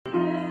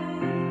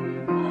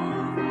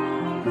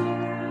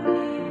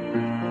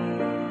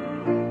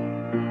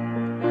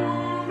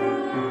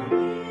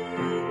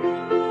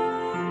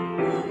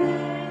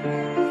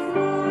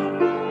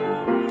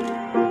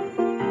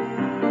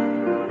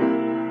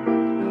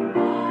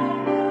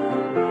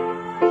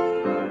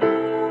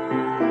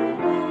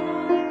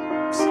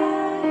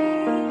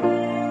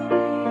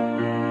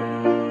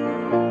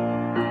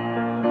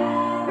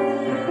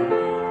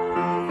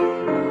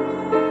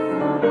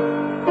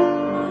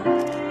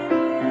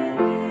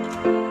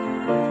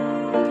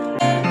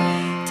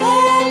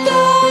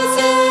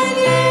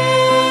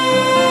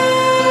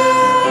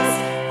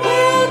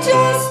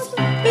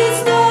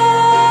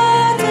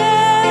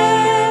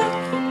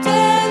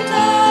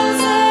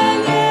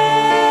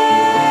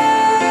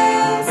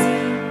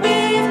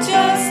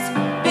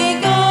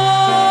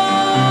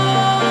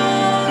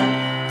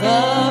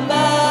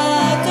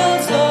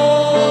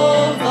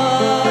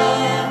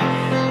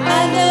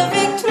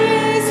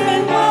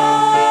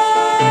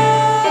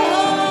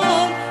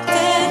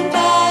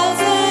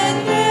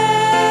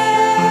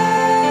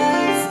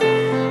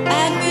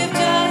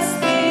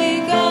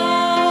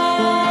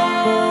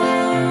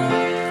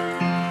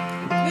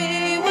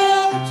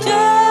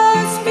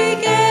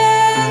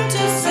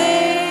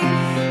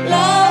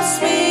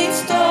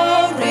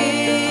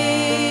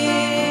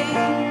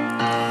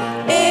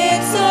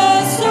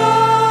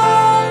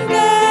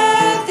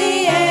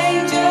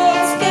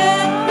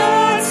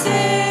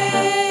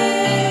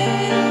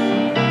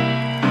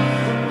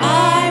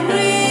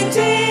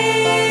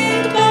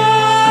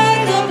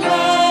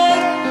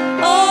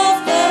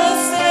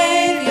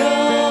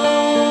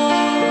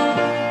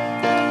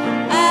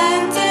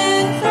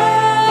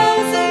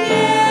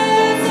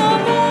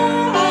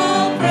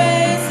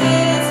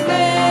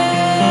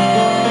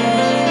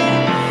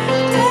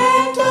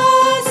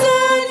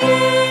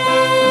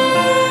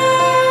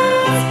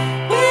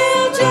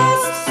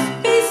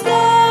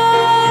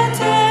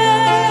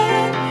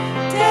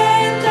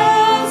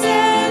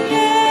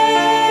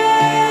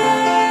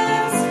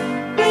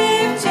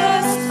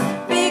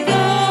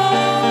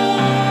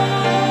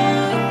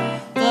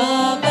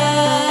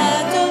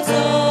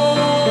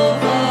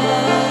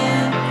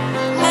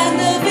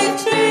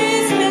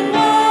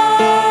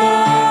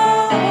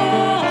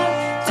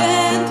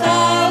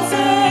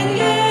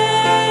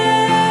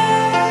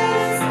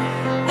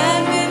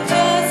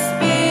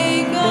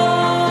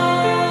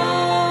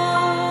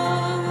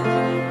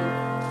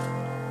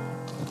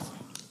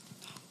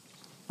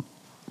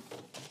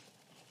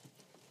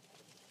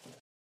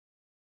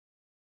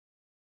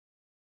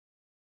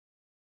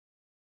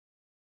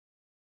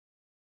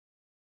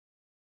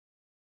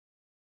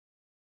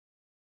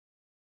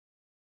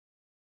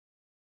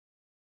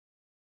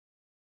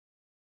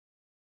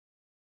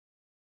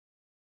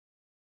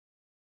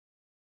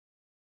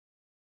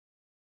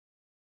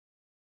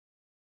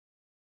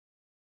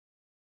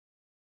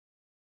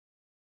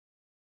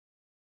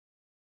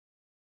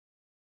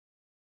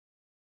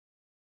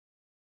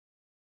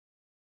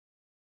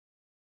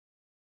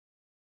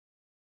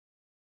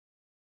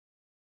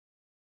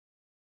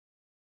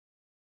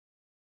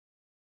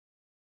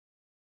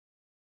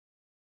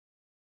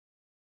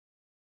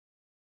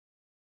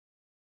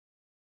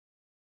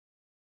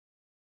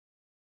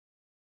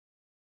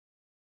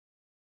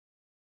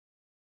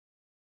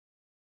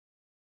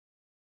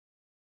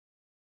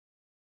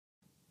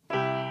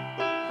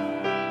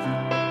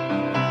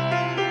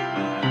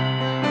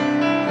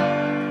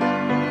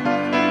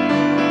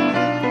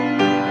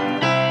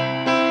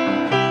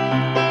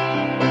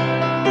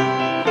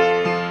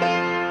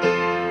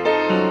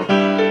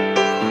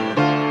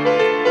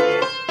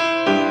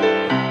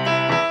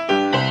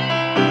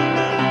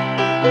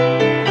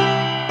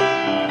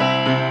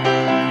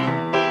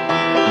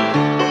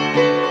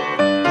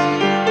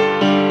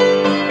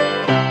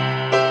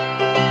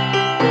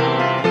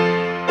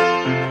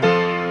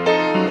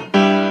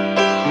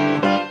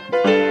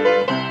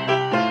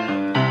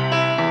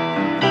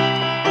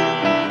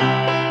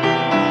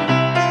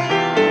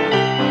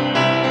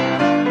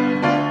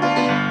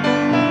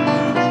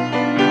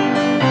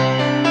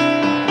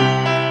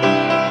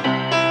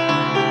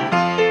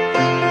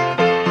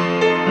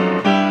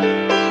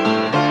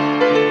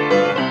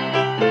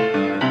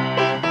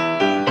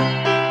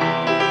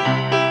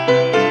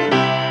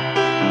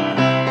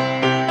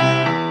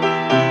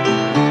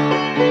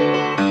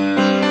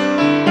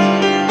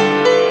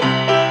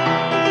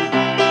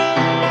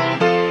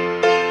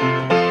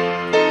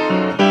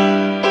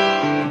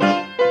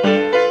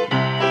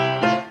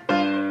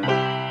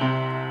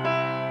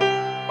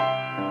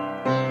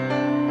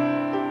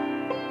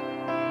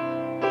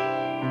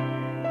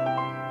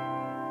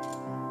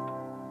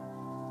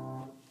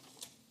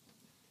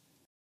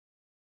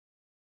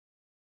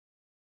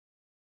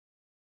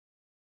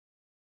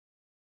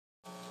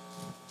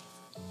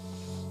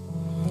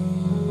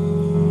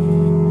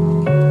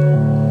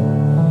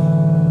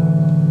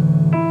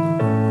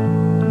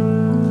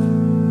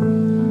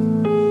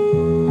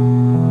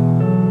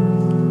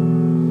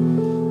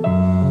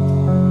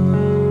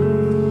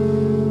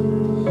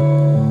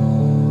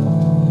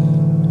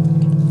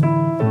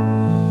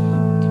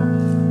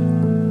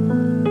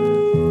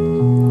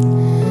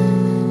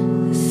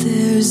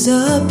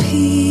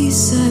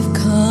This I've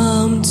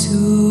come to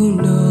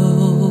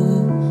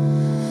know,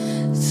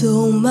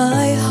 though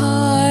my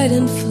heart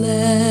and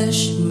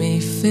flesh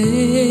may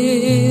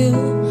fail,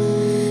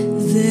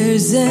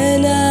 there's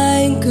an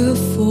anchor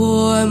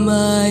for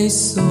my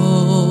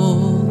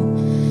soul.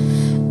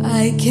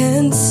 I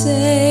can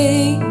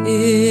say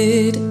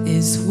it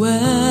is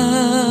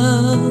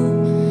well.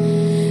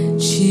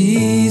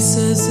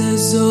 Jesus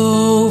has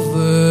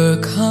overcome,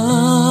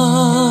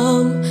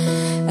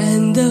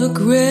 and the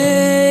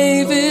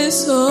grave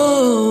is overwhelmed.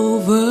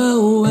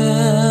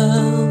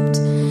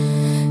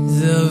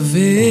 The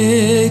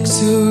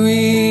victory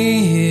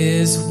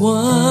is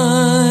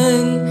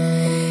won.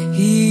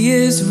 He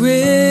is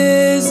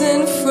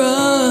risen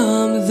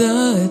from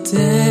the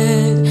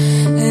dead,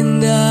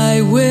 and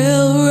I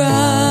will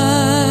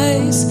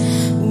rise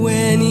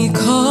when He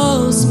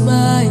calls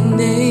my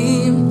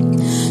name.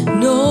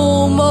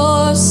 No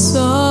more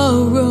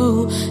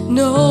sorrow,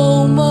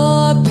 no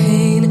more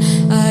pain.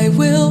 I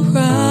will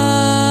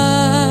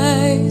rise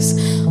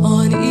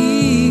on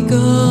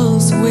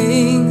eagle's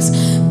wings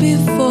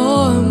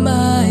before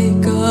my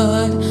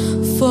God,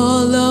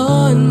 fall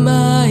on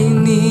my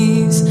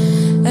knees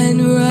and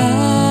rise.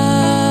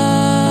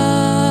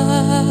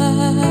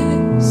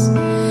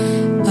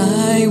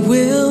 I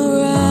will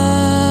rise.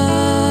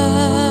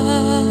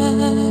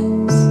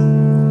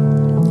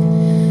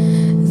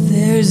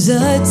 There's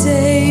a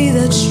day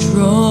that's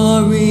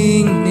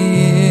drawing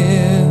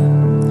near,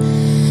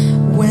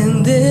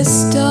 when this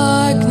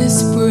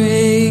darkness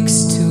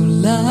breaks to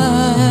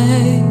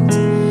light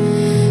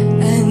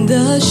and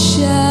the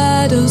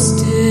shadows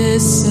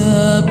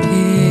disappear,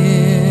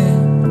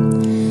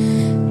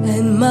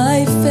 and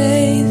my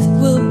faith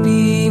will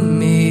be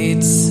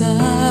made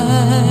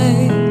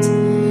sight.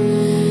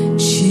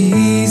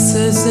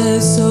 Jesus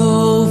has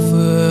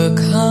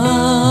overcome,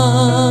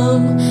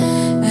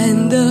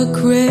 and the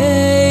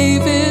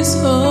grave is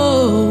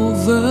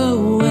overwhelmed.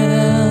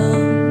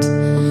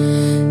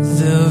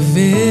 The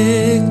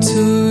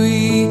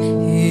victory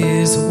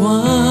is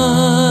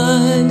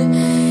won.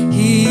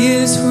 He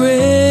is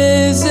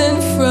risen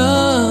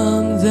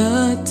from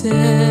the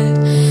dead,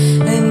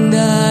 and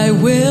I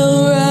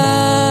will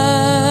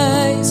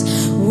rise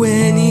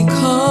when He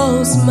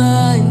calls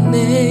my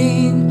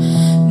name.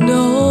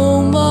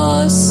 No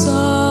more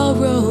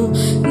sorrow,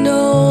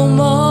 no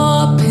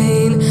more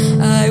pain.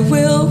 I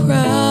will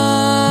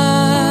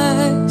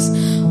rise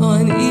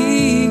on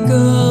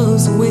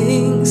eagle's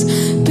wings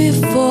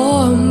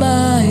before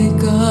my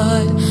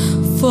God,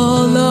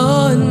 fall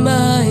on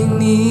my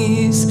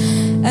knees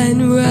and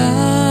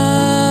rise.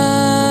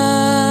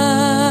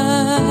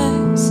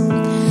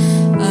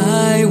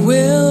 I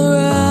will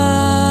rise.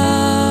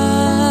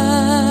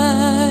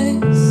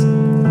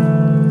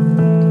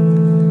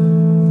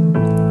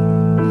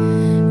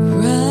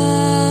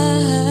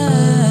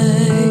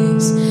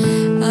 Rise.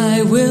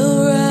 I will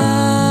rise.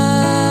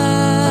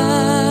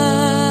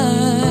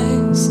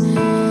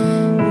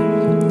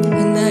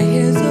 And I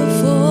hear the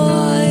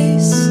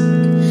voice,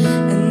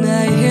 and I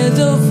hear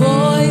the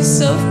voice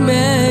of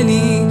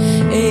many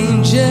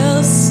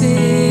angels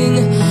sing,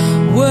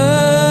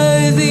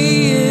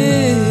 worthy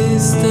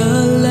is the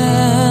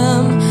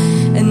Lamb.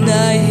 And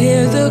I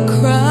hear the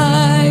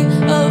cry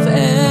of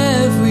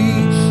every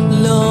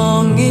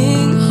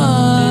longing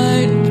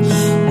heart,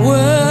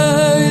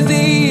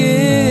 worthy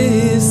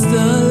is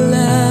the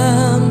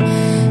Lamb.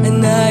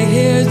 And I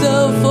hear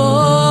the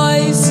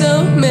voice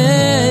of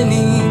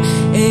many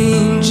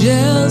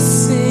angels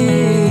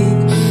sing,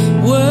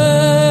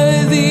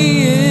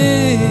 worthy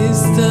is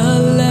the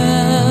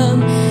Lamb.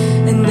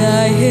 And I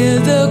hear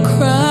the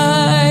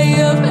cry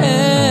of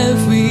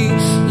every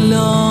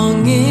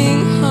longing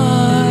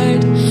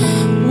heart,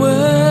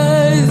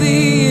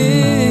 worthy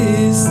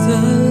is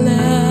the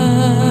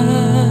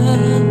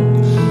Lamb,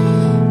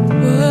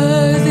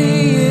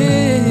 worthy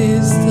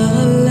is the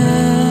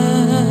Lamb.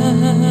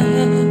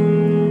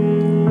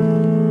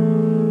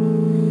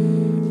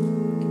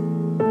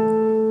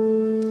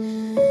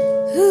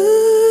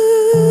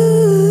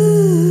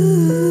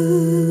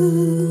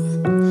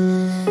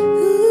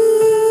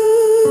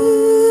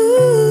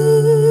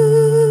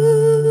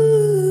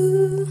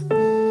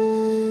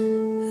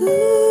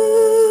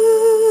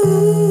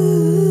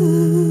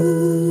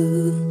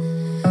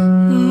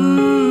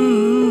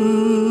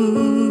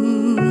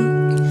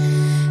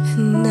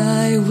 And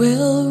I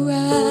will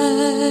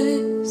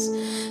rise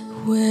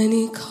when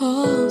He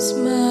calls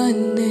my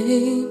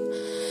name.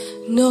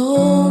 No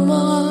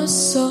more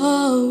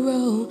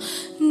sorrow,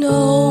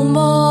 no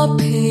more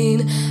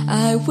pain.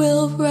 I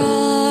will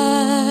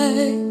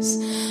rise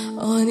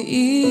on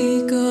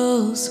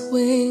eagle's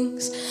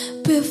wings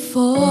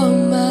before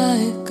my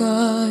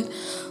God,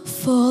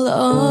 fall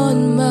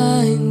on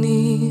my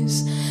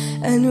knees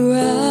and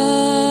rise.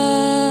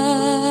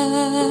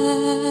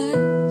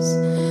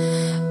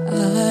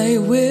 I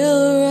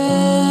will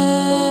rise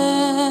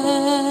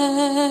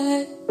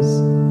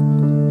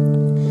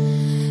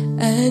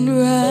and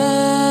rise.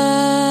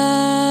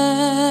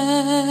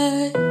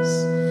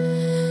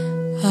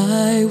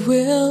 I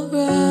will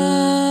rise.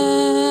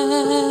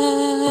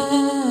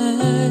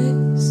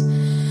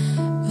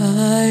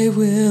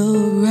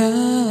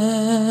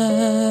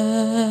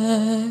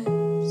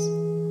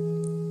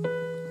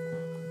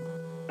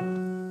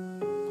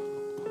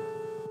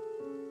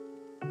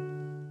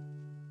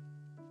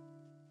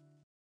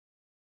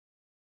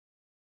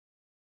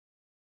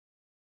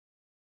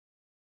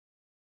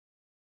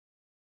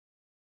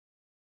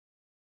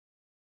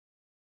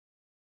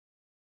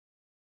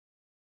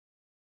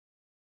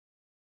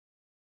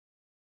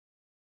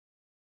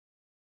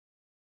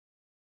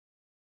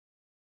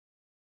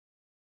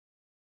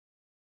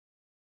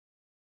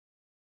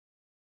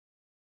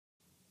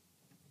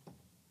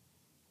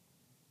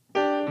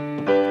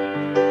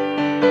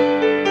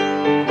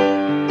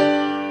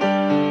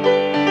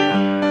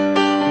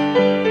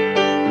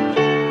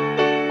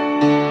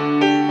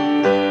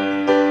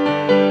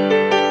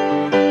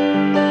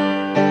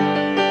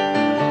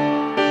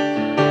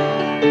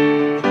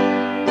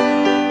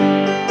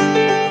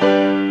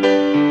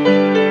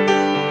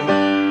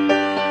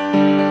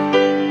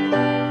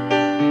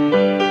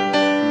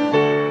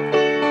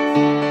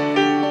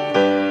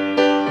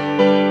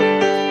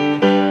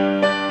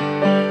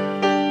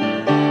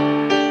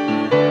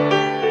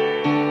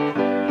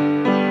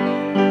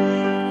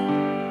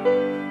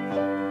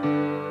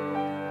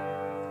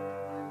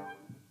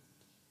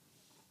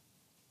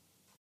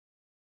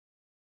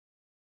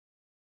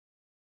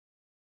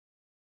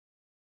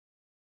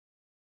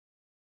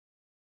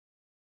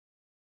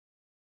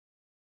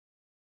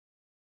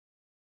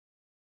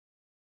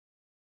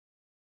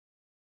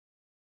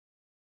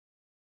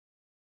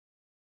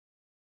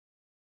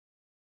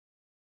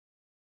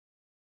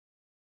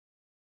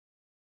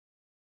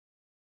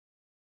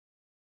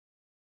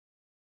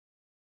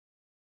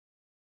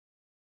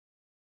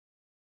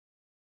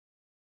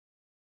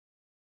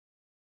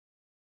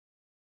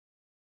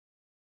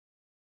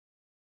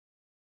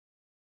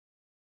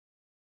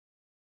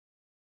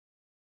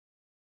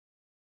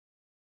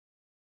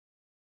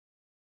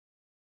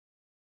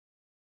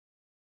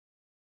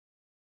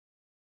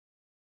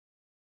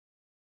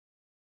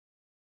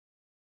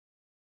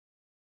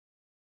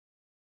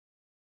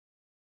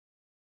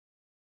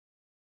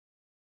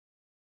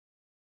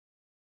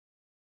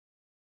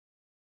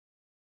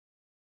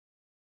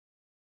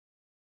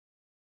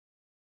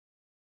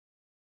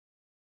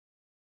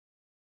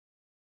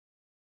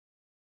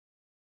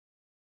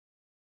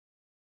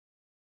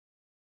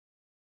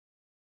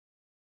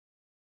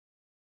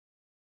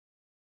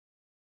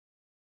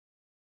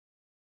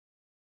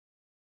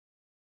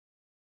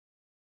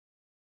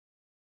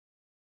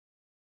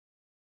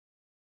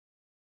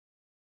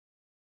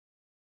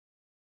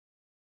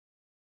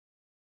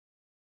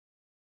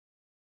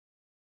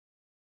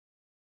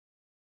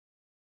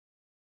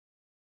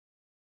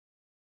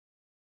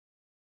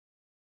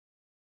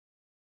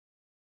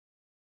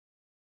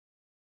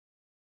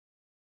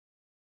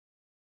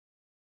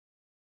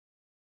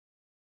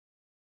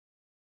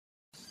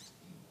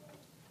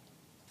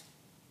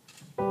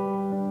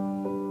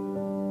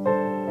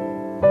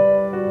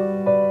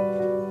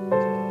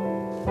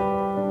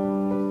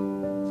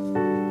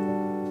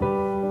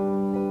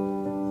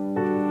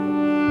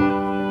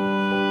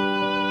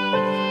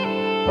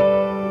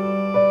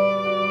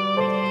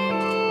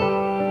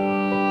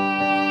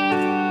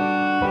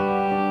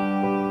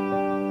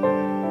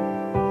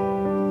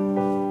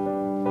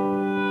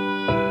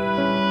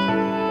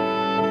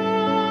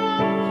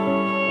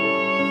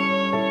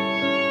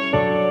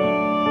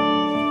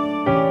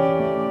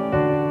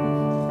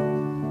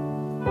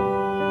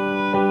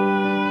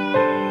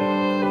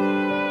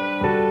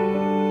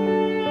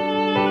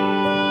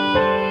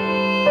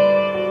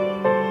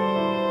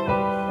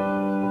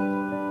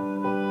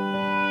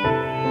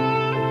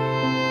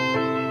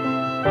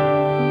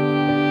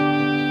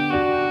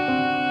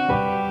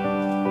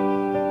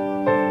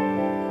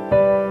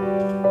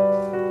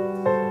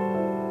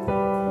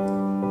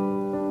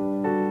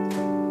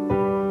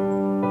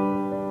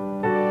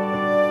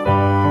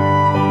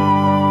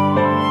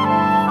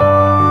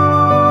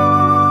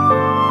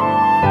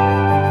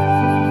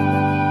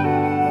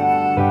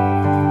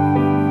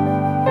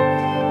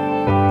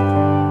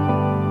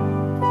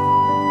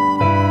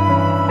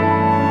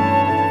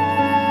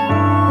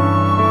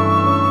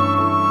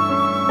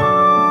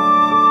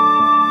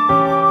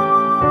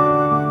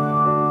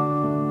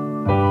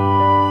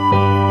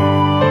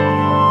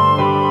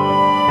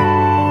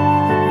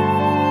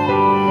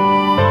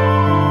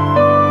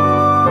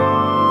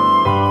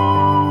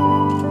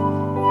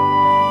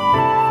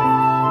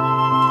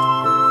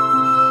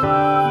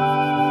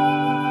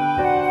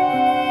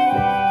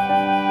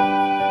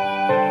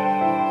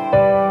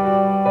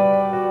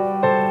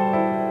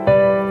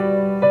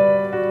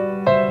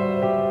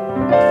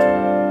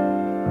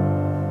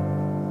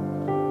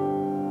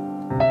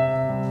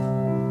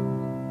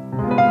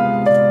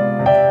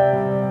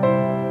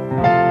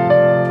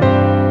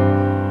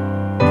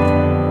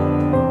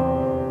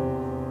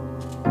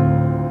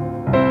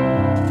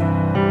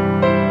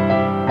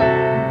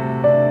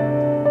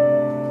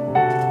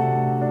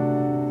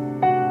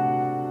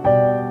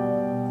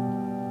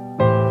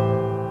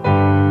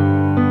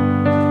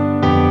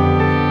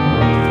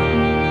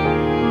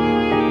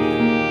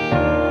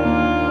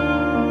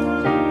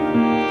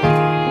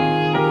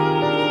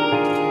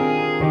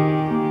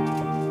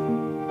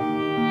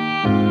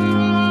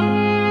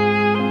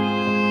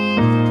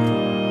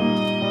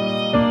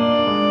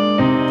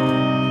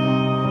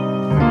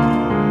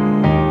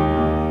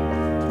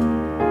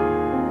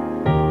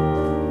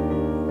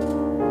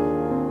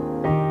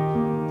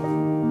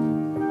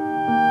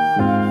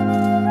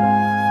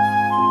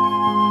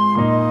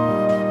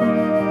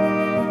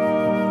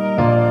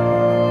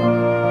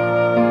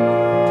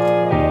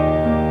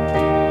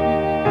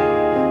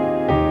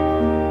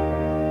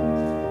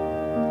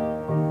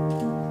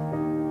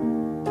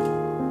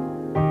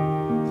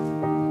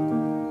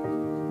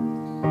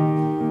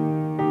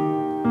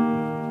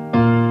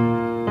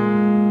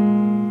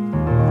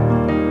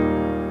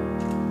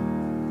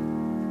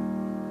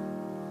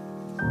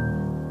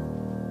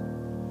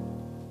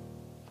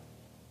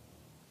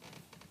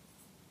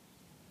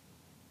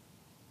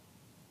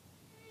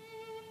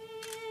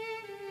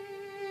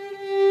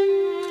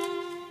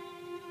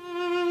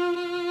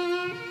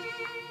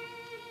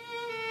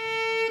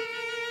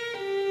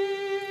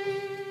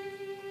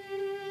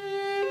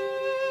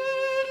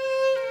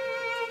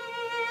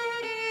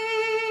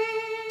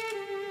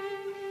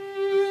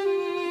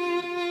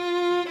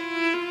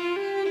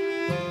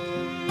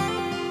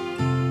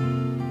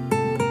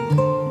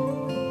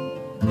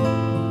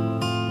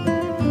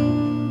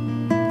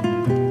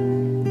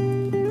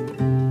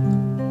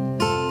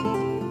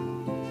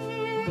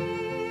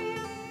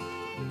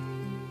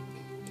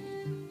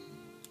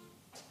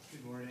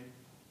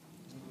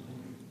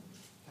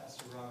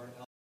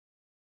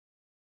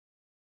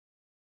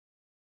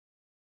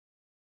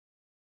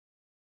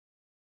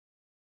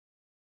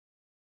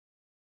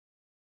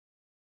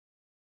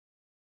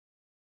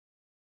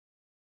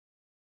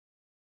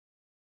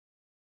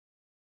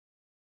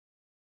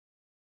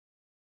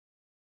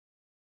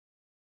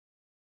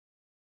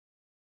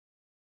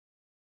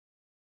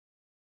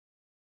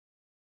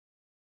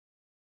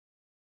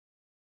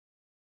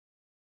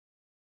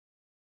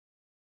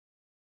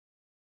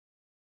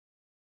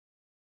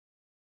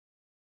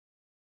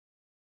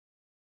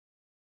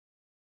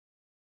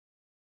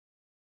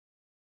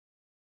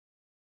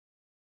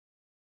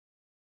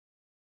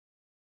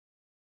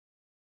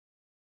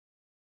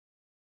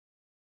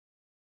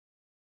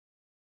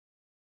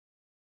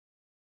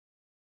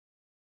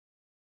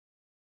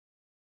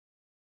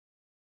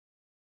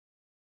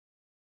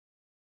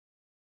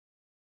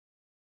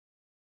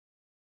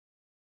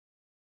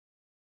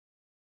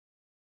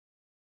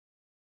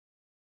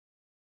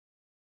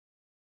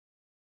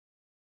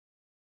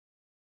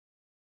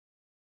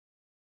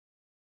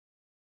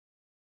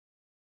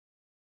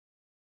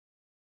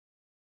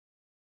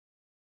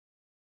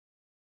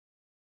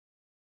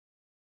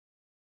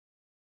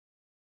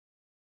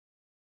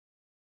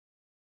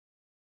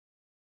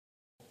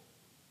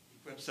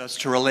 equips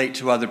us to relate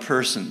to other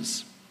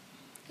persons,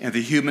 and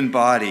the human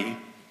body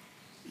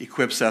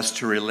equips us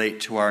to relate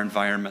to our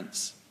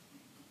environments.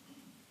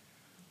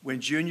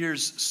 When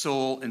Junior's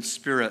soul and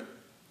spirit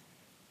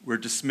were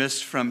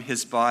dismissed from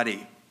his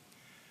body,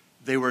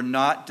 they were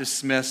not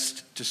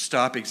dismissed to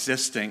stop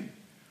existing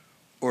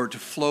or to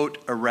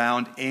float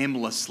around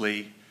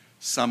aimlessly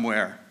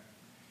somewhere.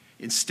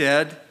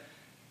 Instead,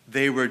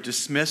 they were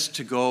dismissed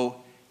to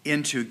go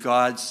into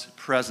God's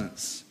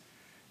presence.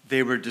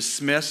 They were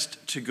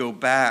dismissed to go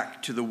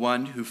back to the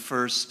one who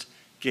first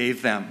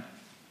gave them.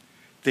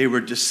 They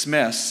were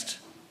dismissed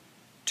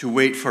to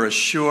wait for a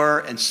sure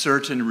and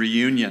certain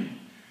reunion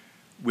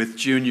with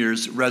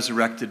Junior's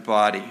resurrected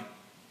body.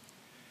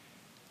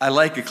 I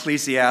like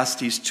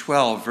Ecclesiastes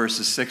 12,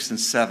 verses 6 and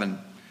 7.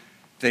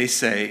 They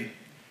say,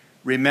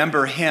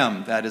 "Remember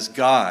him," that is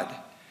God,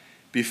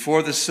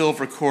 "before the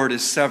silver cord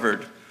is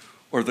severed,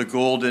 or the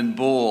golden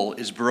bowl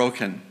is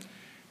broken,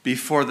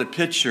 before the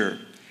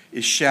pitcher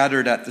is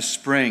shattered at the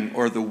spring,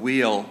 or the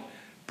wheel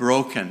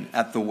broken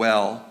at the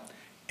well,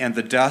 and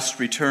the dust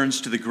returns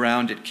to the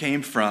ground it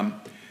came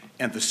from,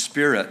 and the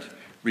spirit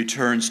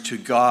returns to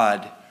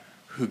God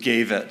who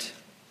gave it."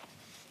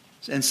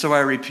 And so I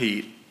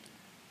repeat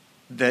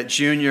that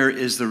Junior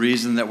is the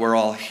reason that we're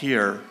all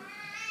here,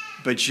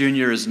 but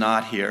Junior is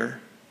not here.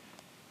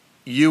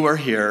 You are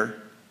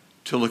here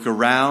to look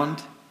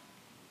around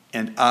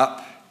and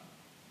up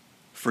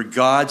for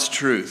God's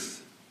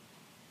truth,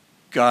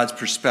 God's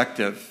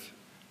perspective,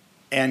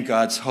 and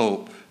God's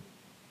hope.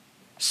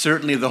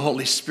 Certainly the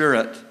Holy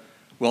Spirit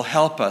will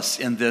help us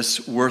in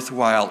this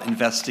worthwhile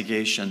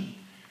investigation.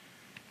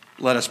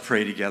 Let us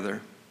pray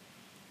together.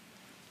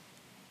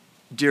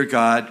 Dear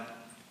God,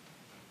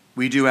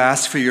 we do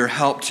ask for your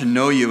help to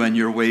know you and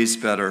your ways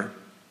better.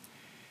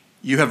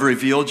 You have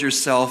revealed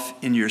yourself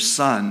in your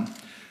Son,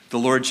 the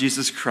Lord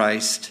Jesus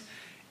Christ,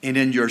 and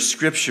in your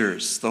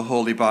scriptures, the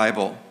Holy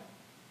Bible.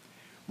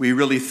 We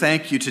really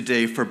thank you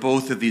today for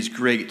both of these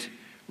great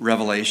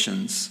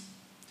revelations.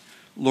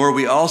 Lord,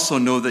 we also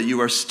know that you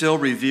are still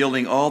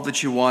revealing all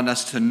that you want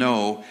us to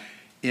know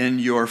in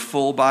your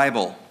full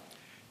Bible,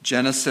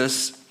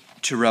 Genesis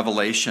to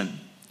Revelation.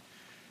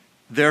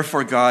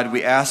 Therefore, God,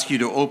 we ask you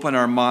to open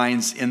our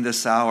minds in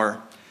this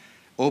hour.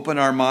 Open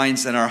our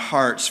minds and our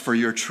hearts for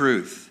your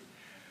truth.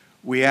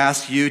 We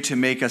ask you to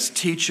make us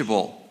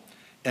teachable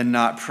and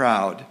not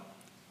proud.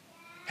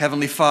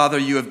 Heavenly Father,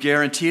 you have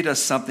guaranteed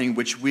us something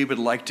which we would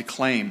like to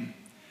claim.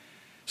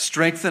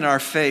 Strengthen our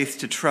faith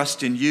to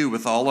trust in you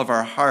with all of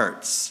our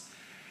hearts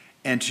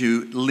and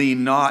to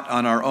lean not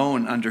on our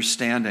own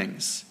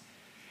understandings.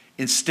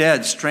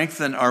 Instead,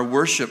 strengthen our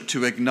worship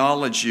to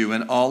acknowledge you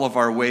in all of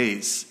our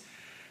ways,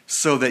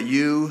 so that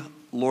you,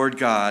 Lord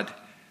God,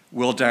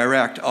 will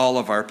direct all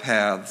of our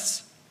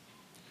paths.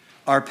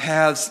 Our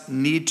paths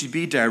need to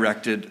be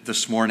directed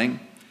this morning.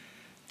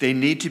 They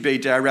need to be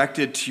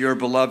directed to your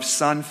beloved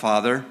Son,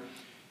 Father.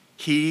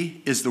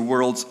 He is the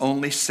world's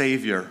only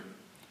Savior,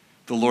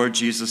 the Lord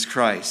Jesus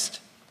Christ.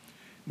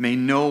 May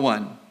no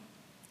one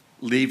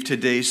leave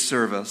today's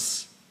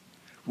service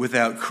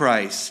without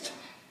Christ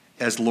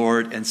as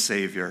Lord and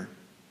Savior.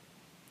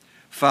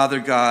 Father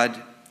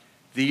God,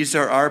 these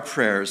are our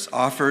prayers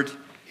offered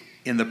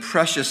in the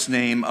precious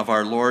name of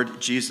our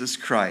Lord Jesus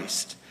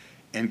Christ.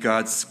 And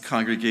God's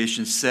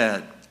congregation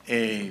said,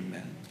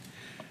 Amen.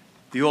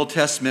 The Old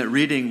Testament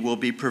reading will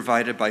be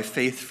provided by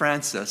Faith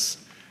Francis,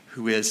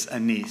 who is a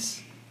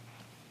niece.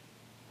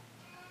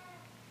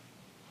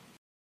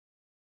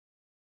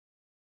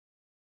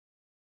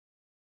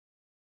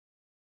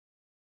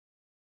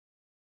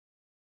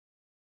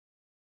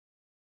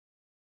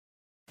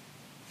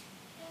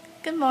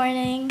 Good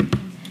morning.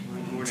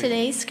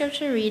 Today's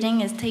scripture reading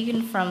is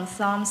taken from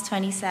Psalms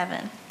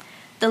 27.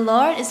 The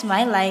Lord is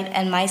my light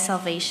and my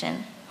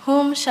salvation.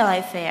 Whom shall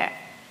I fear?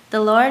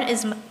 The Lord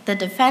is the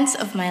defense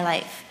of my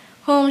life.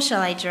 Whom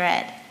shall I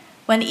dread?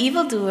 When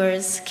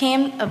evildoers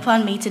came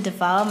upon me to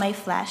devour my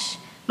flesh,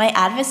 my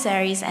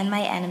adversaries and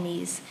my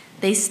enemies,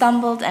 they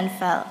stumbled and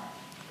fell.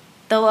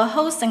 Though a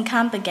host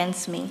encamp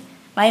against me,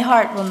 my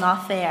heart will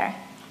not fear.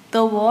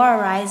 Though war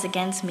arise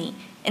against me,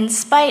 in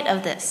spite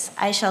of this,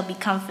 I shall be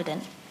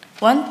confident.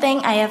 One thing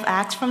I have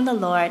asked from the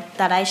Lord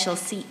that I shall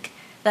seek,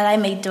 that I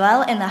may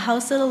dwell in the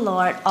house of the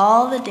Lord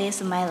all the days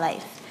of my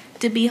life,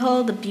 to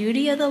behold the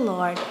beauty of the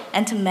Lord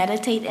and to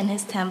meditate in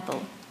his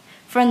temple.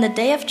 For in the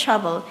day of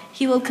trouble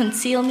he will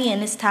conceal me in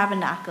his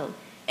tabernacle.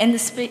 In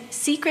the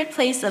secret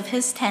place of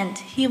his tent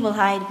he will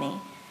hide me.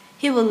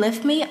 He will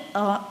lift me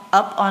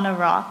up on a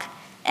rock,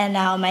 and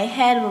now my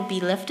head will be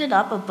lifted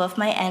up above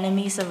my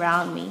enemies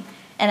around me.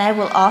 And I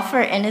will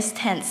offer in his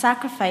tent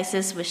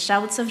sacrifices with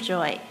shouts of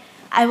joy.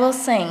 I will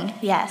sing,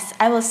 yes,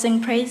 I will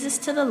sing praises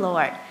to the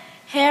Lord.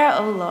 Hear,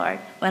 O Lord,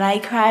 when I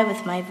cry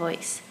with my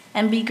voice,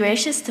 and be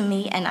gracious to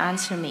me and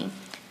answer me.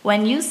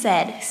 When you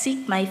said,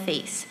 seek my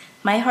face,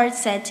 my heart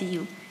said to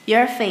you,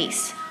 your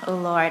face, O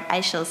Lord,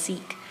 I shall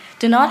seek.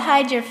 Do not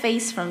hide your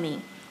face from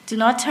me. Do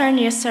not turn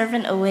your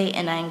servant away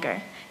in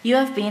anger. You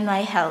have been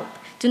my help.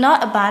 Do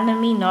not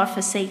abandon me nor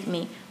forsake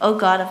me, O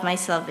God of my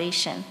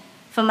salvation.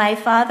 For my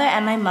father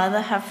and my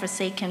mother have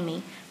forsaken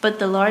me, but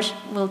the Lord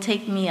will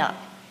take me up.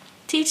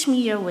 Teach me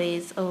your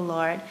ways, O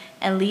Lord,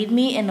 and lead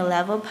me in a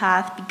level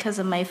path because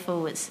of my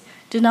foes.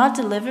 Do not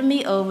deliver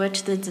me over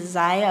to the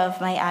desire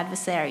of my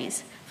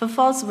adversaries, for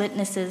false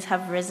witnesses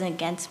have risen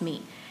against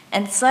me,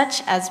 and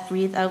such as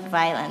breathe out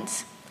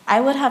violence. I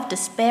would have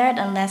despaired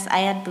unless I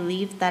had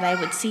believed that I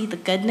would see the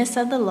goodness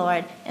of the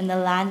Lord in the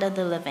land of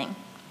the living.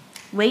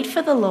 Wait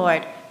for the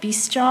Lord. Be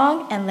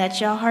strong and let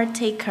your heart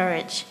take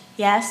courage.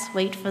 Yes,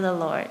 wait for the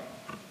Lord.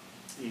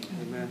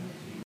 Amen.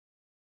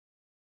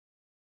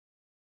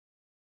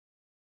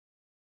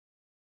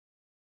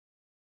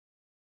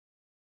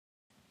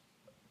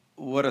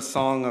 What a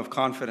song of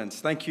confidence.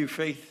 Thank you,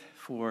 Faith,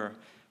 for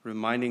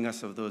reminding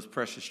us of those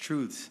precious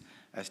truths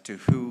as to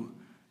who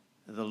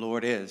the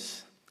Lord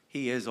is.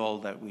 He is all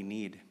that we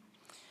need.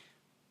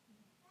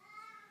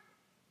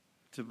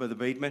 To Brother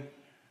Bateman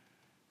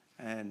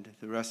and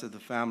the rest of the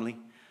family,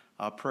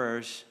 our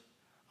prayers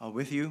are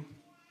with you,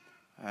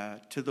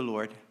 to the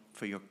Lord,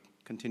 for your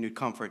continued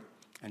comfort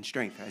and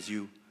strength as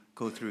you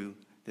go through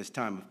this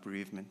time of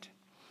bereavement.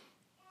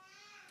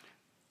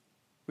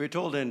 We're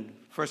told in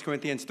 1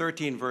 Corinthians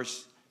 13,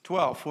 verse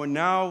 12, for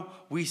now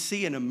we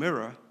see in a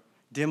mirror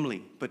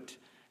dimly, but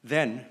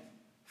then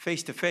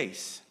face to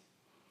face.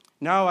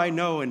 Now I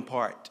know in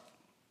part,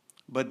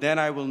 but then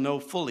I will know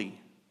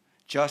fully,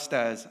 just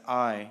as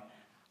I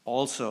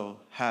also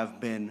have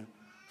been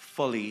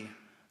fully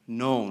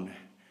known.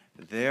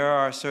 There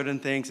are certain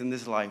things in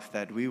this life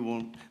that we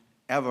won't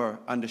ever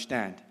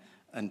understand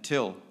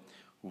until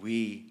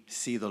we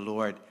see the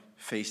Lord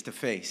face to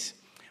face.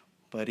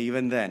 But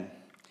even then,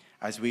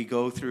 as we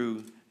go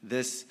through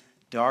this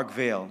dark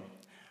veil,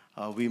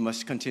 we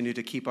must continue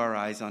to keep our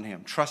eyes on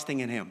him, trusting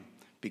in him,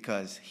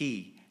 because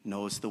he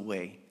knows the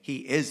way. He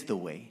is the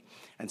way.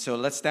 And so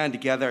let's stand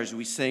together as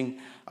we sing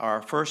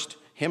our first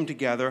hymn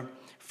together,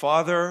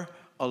 Farther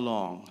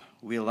Along.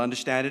 We'll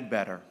understand it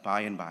better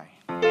by and by.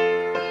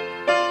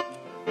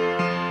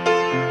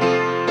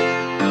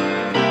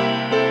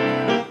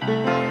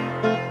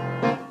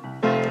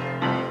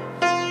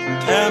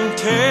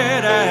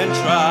 Tempted and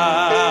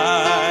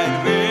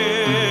tried,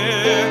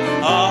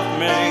 we're oft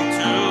made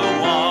to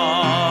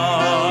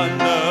wonder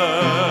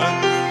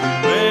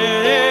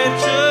when it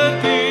should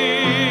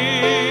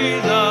be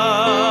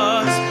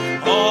thus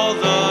all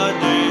the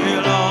day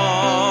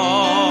long,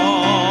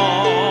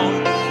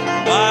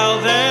 while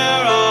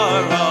there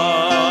are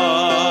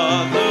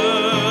others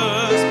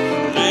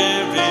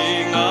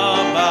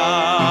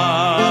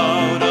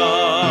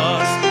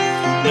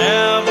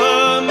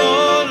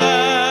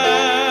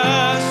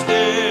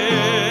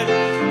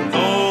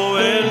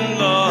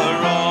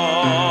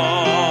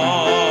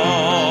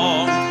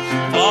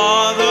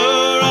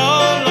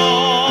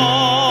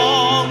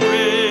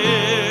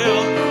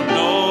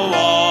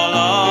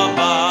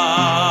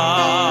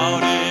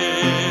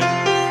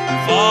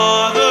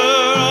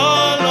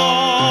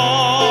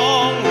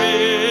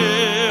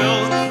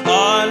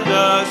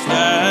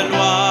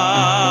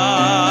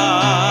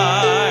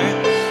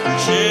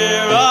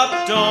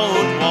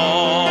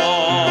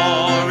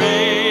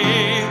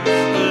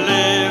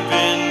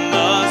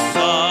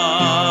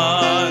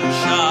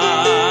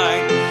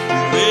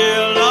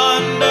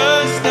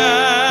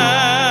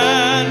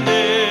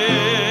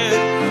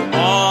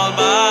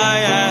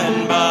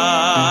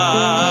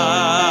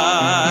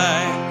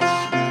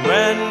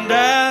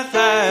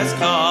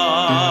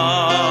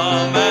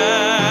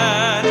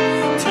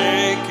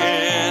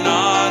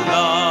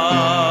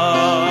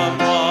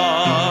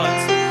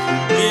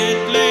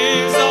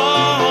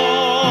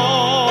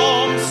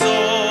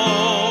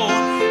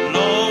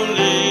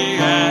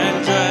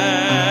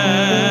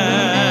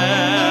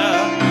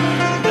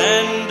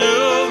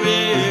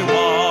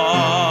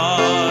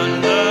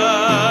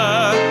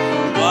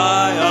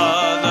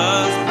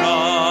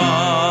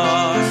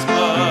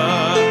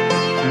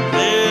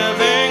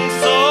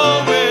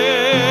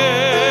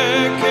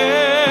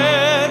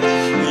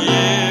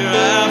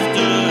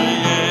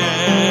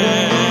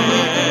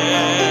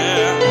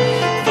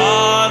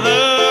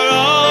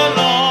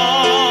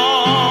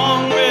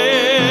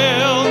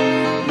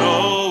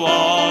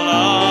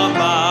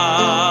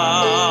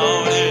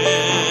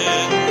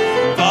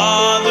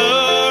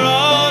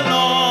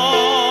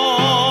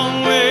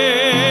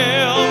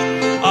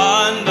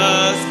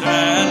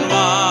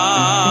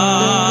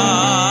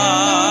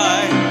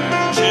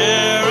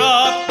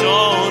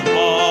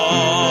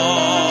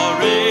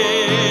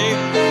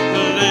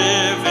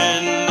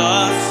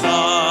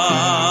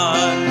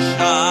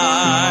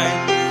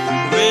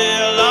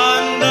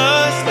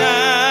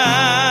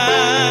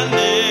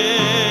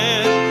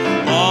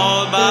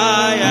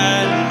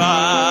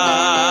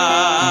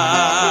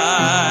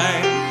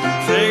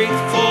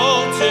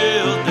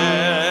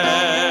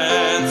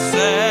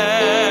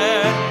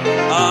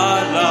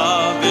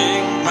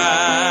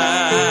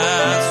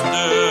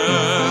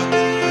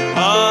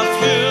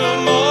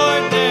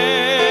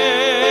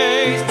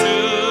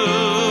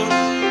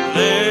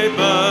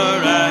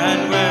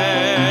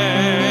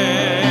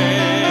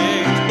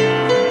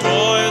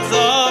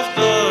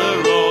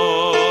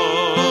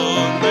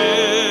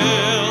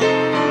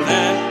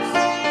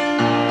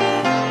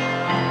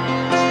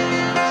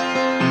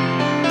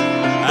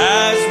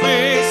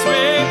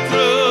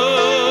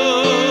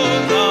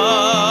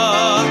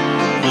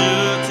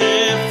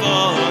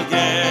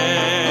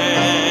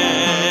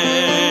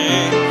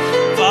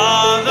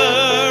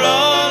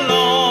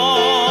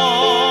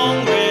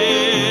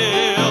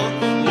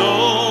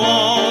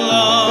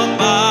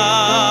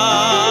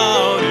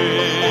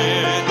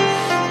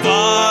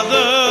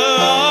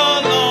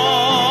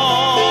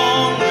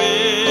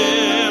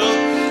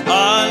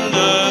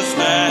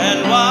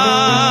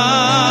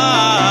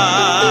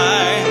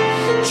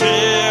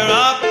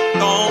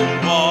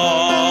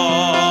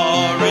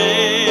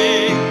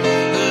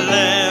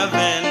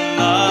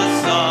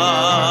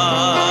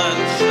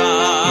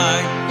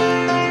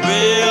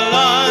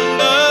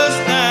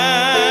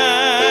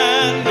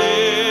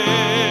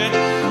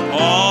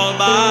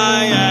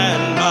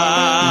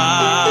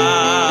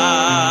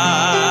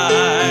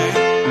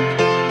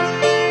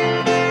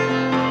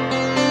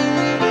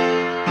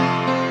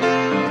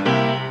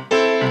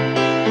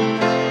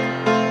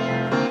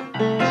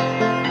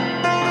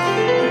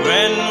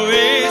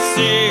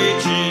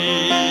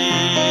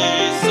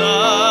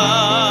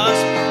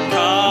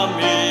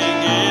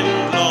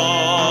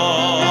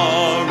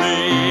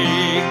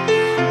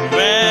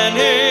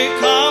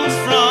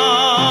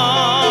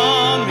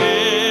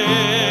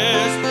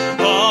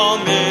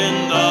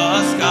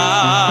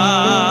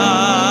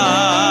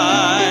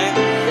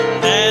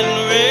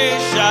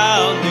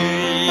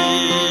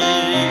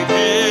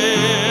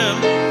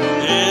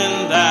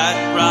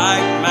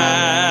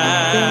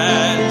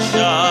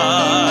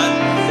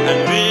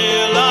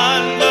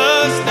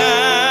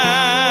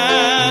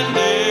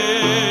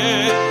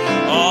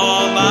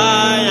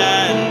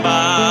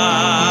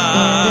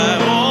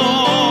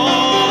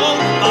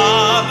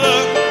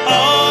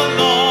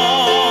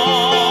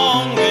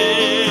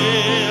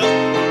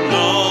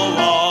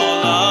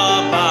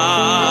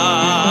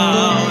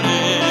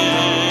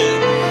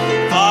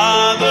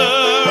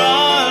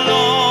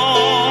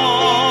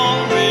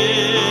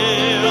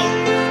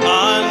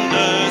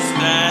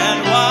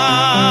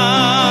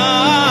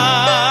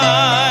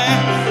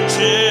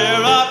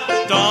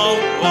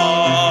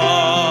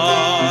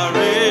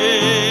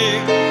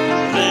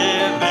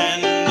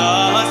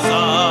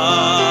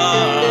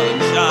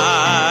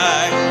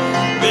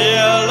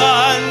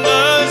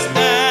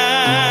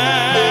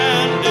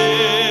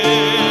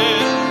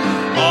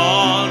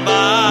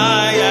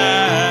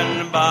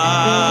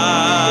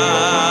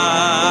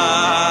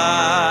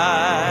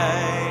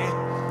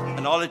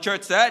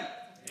church said?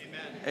 Amen.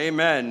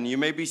 Amen. You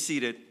may be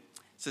seated.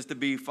 Sister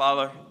B.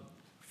 Fowler,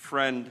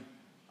 friend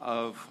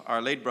of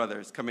our late brother,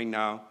 is coming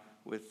now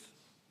with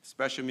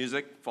special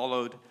music,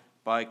 followed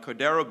by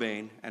Cordero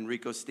Bain and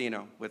Rico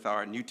Stino with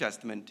our New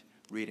Testament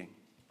reading.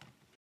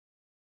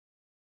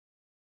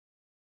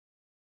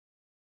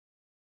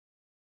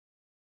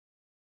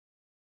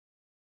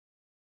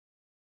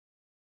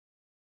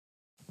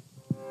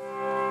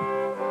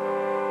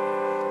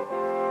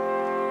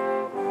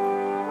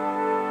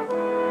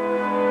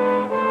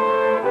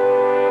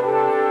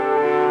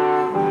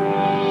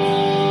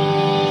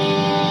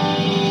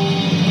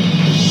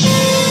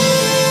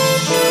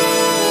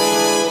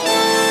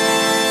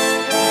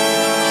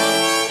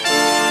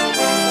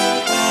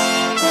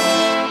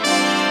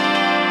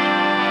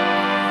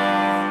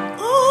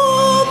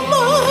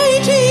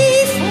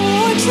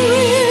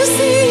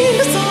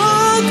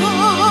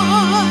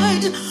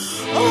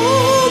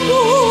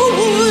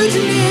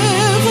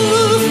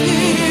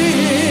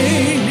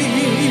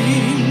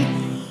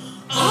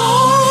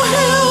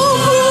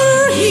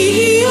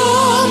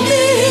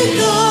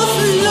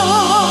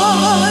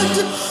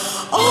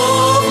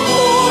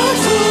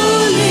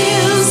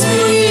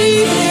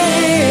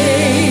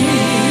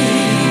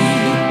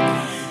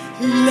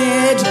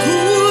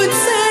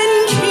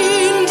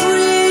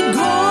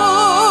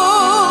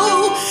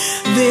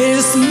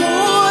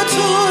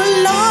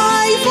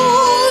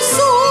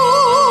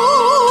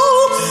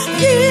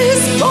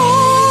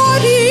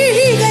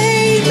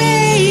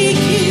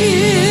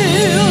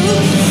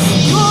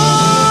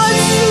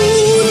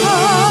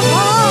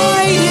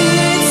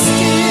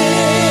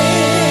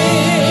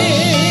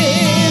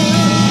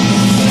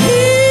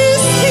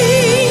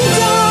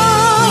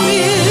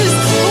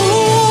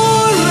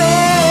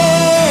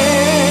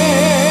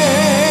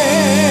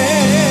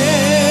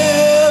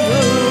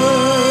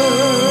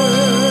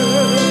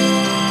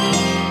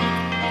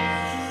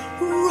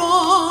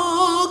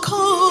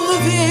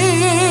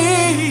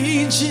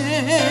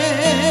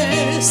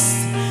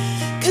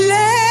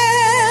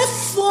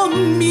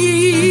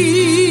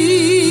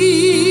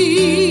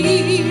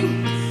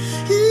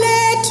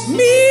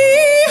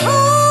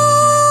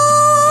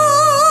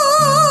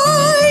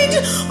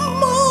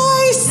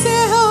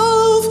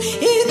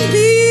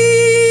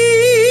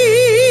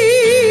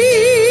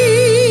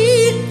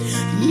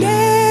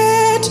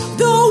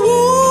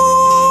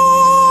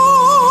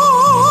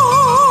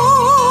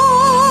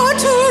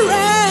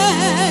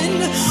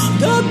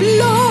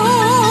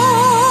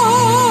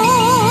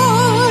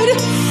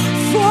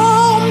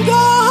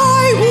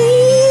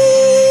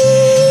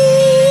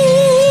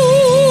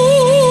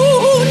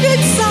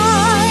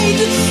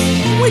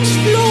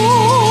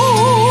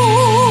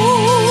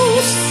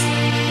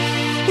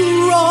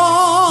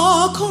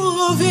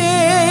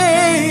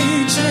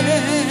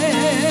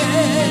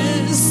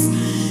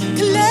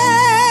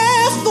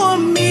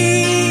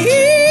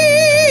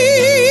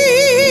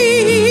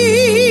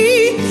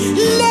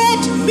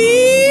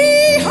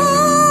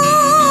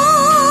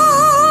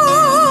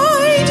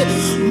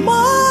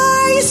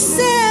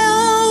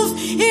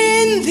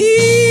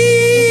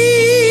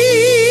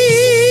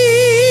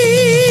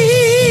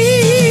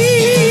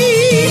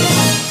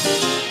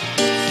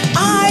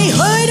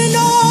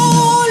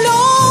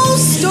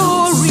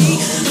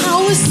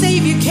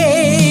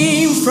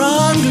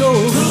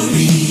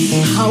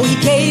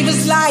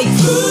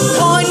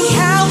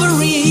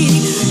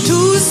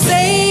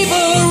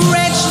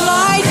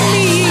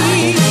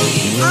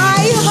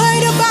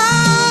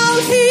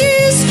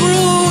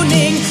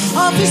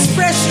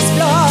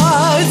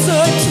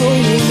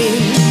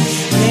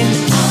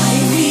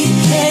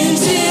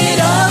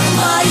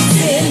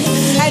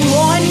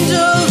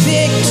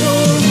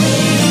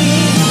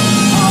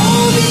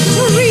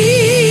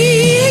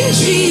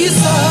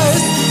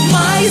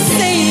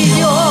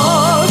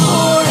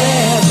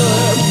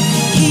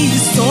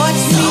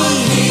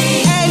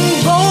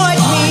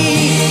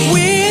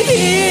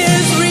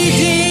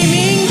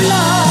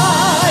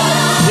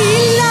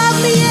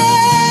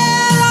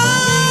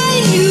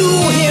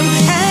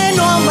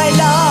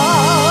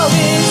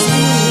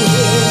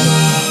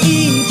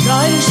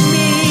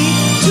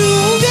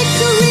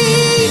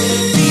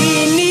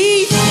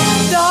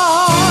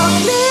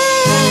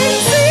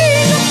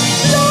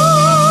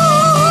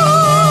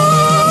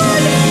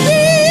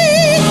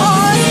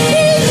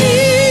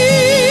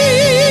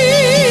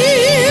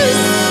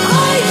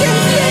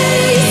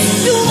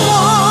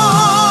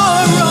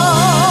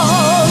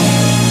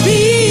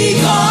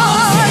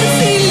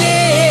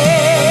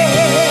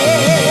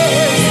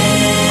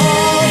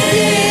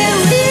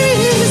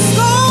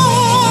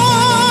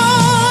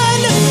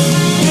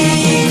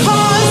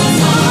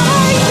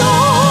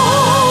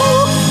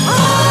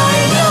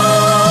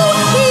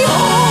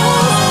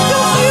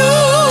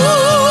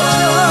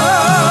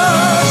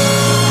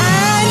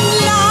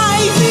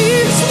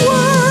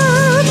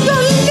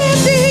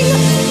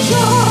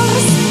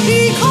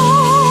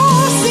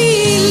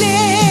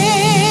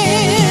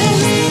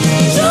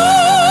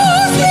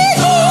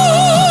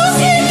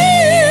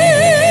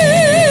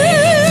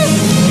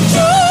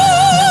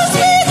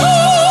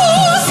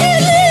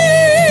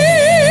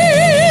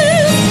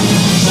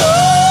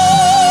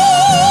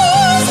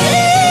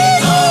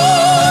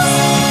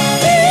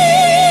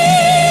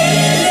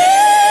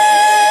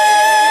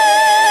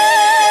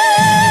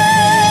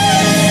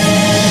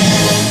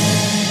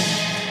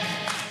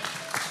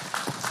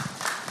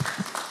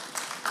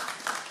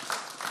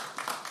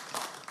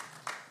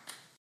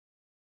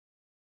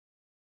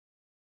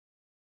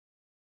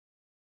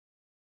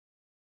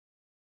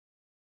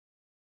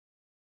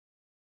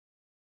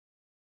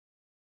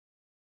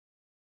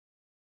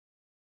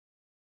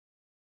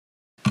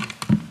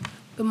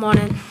 Good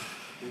morning.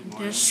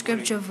 This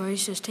scripture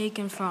verse is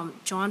taken from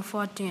John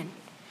 14,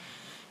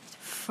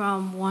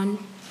 from 1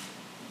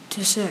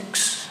 to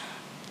 6.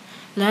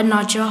 Let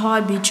not your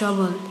heart be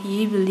troubled.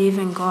 Ye believe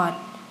in God,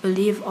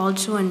 believe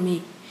also in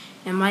me.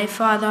 In my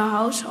Father's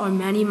house are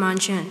many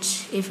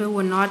mansions. If it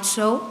were not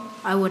so,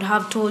 I would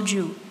have told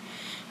you.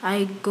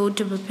 I go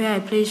to prepare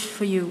a place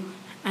for you.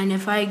 And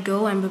if I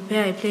go and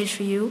prepare a place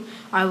for you,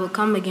 I will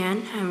come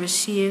again and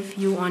receive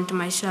you unto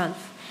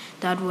myself,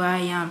 that where I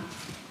am,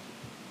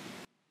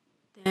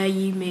 there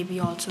ye may be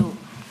also.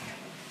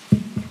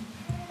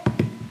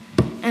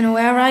 And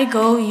where I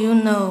go you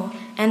know,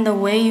 and the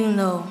way you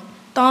know.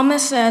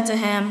 Thomas said to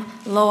him,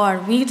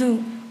 Lord, we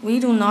do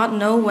not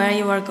know where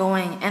you are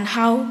going, and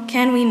how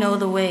can we know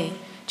the way?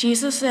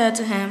 Jesus said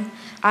to him,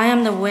 I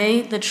am the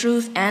way, the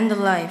truth, and the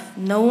life.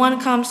 No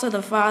one comes to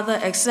the Father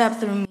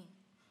except through me.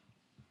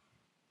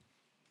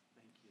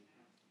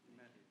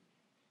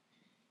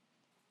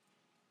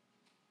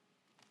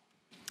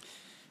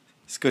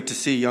 It's good to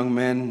see young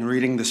men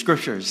reading the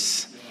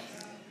scriptures.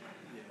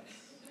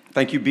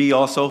 Thank you, B,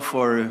 also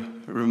for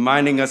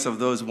reminding us of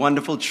those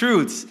wonderful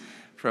truths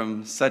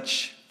from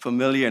such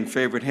familiar and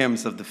favorite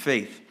hymns of the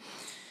faith.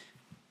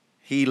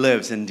 He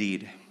lives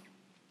indeed.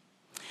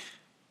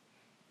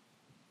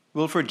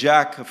 Wilford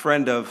Jack, a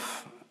friend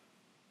of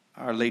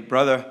our late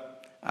brother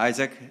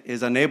Isaac,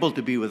 is unable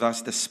to be with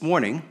us this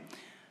morning,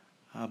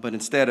 but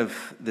instead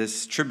of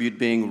this tribute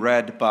being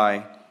read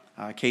by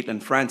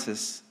Caitlin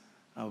Francis,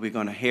 we're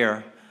going to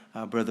hear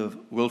Brother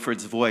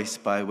Wilford's voice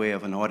by way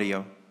of an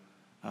audio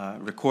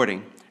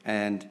recording,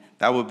 and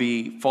that will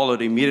be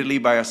followed immediately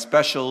by a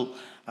special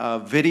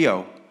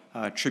video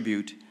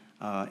tribute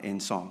in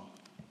song.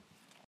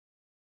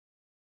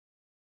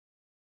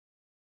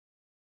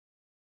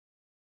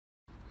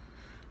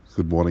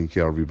 Good morning,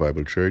 Calvary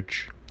Bible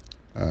Church,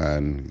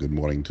 and good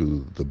morning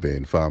to the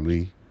Bain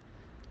family.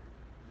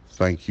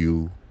 Thank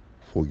you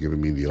for giving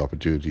me the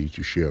opportunity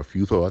to share a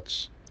few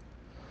thoughts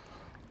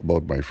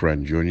about my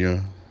friend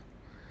Junior.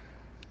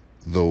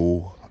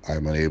 Though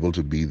I'm unable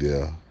to be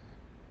there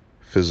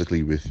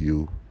physically with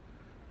you,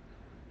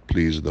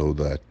 please know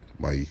that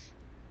my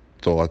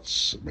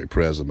thoughts, my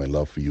prayers, and my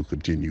love for you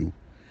continue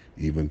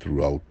even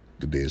throughout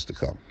the days to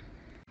come.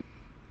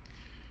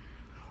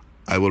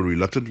 I will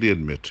reluctantly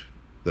admit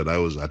that I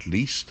was at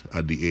least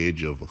at the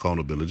age of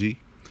accountability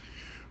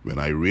when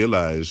I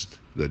realized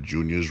that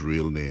Junior's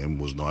real name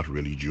was not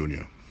really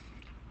Junior.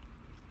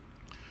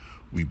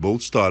 We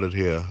both started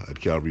here at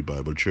Calvary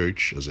Bible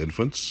Church as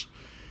infants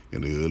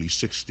in the early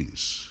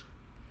 60s.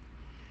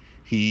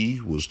 He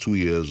was 2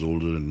 years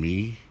older than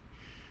me,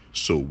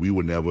 so we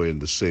were never in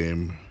the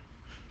same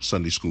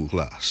Sunday school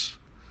class,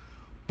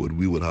 but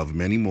we would have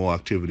many more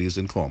activities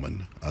in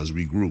common as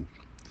we grew.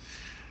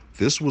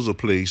 This was a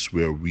place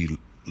where we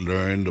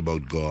learned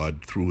about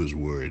God through His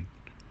Word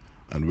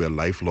and where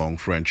lifelong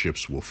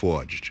friendships were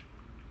forged.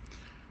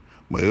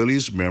 My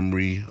earliest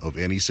memory of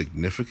any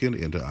significant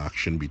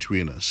interaction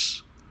between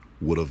us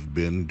would have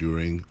been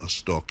during a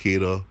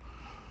Stockada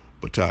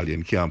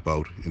battalion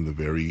campout in the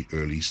very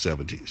early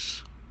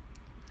 70s.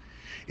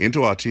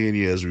 Into our teen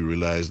years, we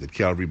realized that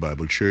Calvary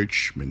Bible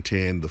Church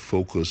maintained the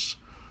focus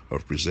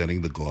of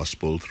presenting the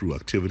gospel through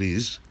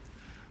activities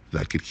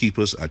that could keep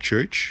us at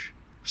church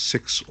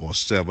 6 or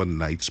 7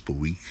 nights per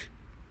week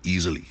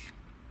easily.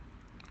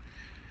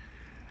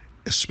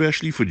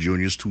 Especially for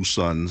Junior's 2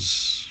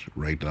 sons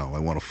right now, I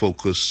want to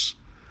focus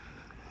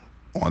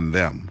on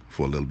them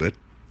for a little bit.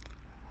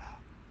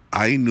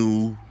 I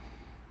knew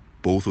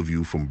both of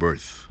you from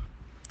birth,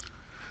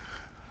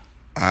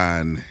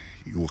 and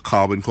you were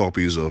carbon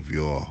copies of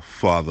your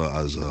father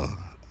as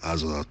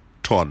a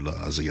toddler,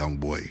 as a young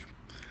boy.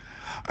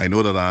 I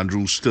know that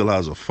Andrew still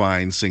has a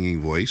fine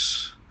singing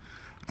voice,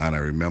 and I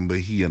remember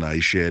he and I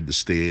shared the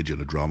stage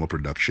in a drama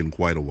production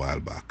quite a while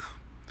back.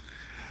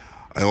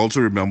 I also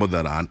remember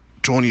that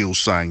Antonio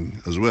sang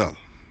as well.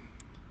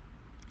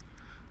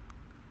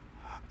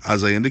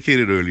 As I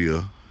indicated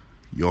earlier,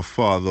 your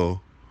father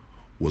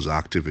was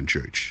active in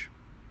church,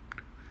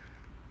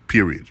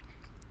 period.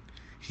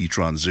 He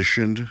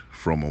transitioned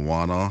from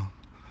Awana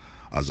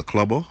as a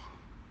clubber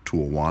to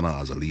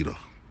Awana as a leader.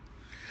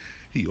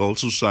 He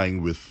also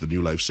sang with the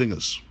New Life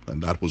Singers,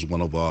 and that was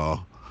one of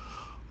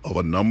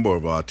a number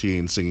of our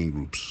teen singing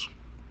groups.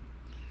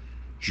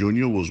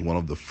 Junior was one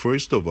of the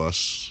first of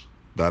us,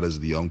 that is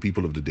the young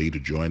people of the day, to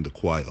join the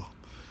choir,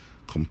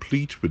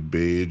 complete with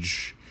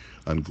beige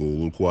and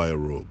gold choir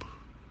robe.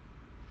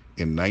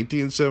 In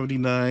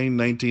 1979,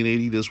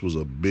 1980, this was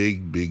a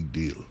big, big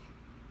deal.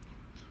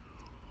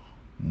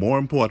 More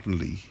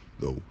importantly,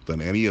 though,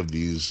 than any of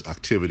these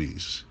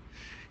activities,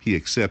 he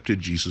accepted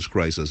Jesus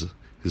Christ as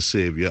his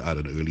Savior at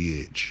an early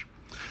age.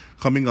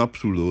 Coming up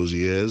through those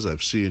years,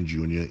 I've seen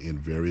Junior in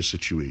various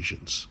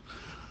situations.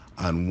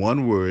 And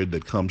one word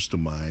that comes to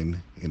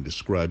mind in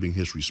describing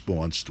his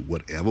response to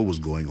whatever was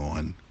going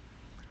on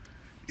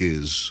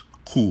is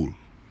cool.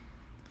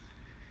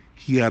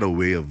 He had a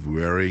way of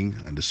wearing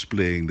and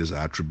displaying this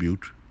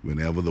attribute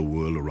whenever the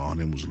world around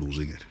him was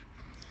losing it.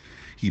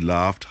 He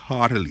laughed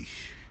heartily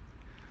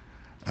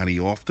and he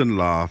often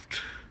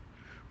laughed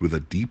with a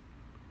deep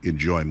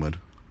enjoyment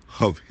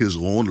of his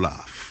own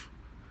laugh,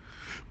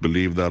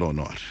 believe that or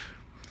not.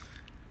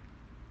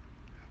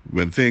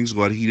 When things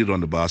got heated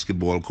on the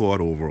basketball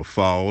court over a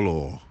foul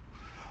or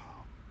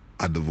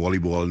at the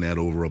volleyball net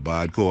over a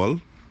bad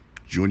call,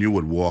 Junior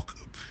would walk.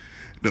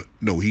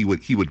 No, he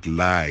would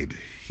glide.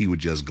 He would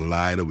just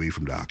glide away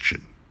from the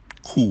action.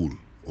 Cool,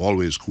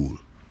 always cool.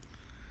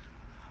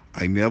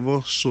 I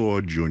never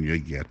saw Junior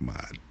get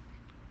mad,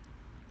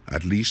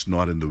 at least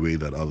not in the way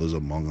that others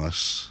among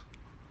us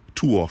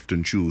too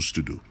often choose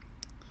to do.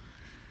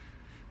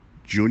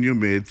 Junior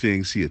made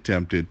things he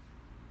attempted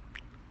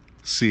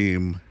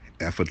seem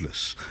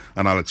effortless,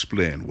 and I'll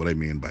explain what I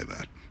mean by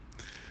that.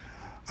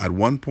 At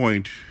one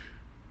point,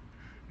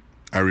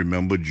 I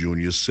remember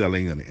Junior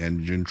selling an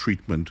engine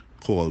treatment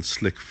called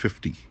Slick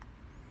 50,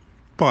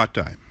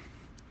 part-time.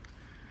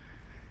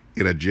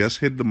 It had just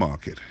hit the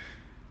market.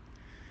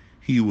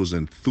 He was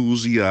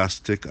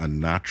enthusiastic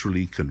and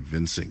naturally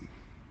convincing.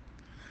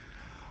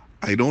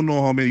 I don't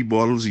know how many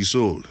bottles he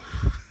sold,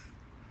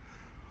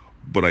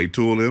 but I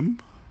told him,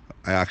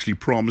 I actually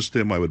promised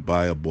him I would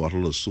buy a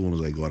bottle as soon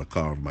as I got a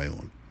car of my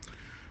own.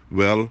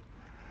 Well,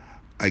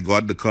 I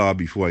got the car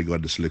before I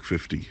got the Slick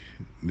 50.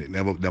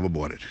 Never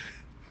bought it.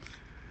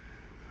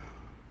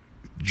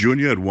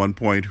 Junior at one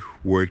point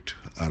worked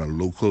at a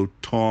local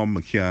Tom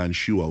McCann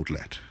shoe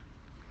outlet.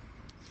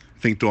 I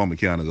think Tom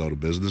McCann is out of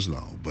business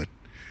now, but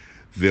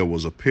there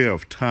was a pair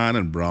of tan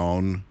and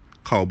brown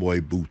cowboy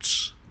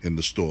boots in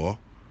the store,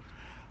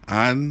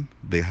 and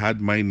they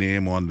had my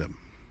name on them.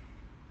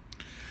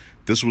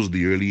 This was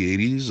the early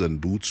 80s,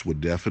 and boots were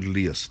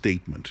definitely a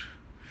statement.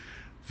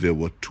 There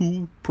were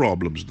two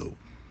problems, though.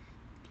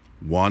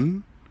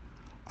 One,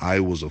 I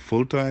was a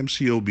full-time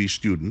COB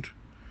student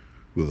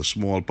with a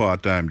small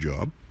part-time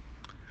job,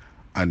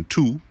 and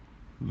two,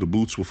 the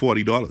boots were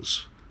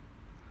 $40,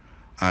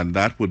 and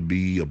that would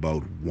be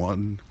about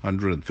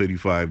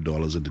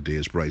 $135 in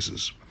today's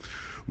prices.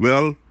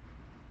 Well,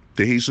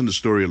 to hasten the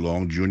story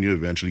along, Junior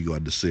eventually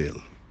got the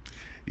sale.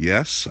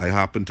 Yes, I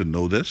happen to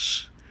know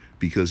this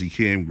because he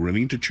came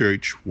grinning to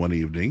church one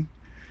evening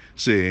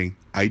saying,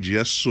 I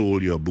just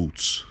sold your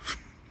boots.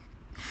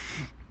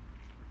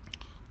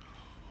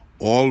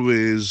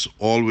 Always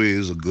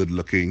a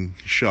good-looking,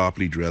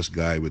 sharply dressed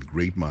guy with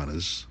great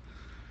manners.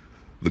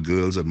 The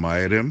girls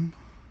admired him.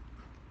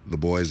 The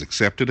boys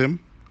accepted him.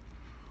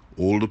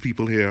 Older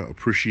people here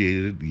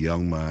appreciated the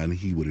young man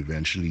he would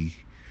eventually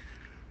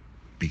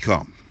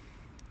become.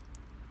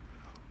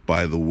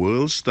 By the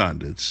world's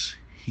standards,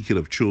 he could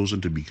have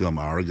chosen to become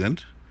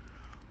arrogant,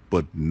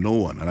 but no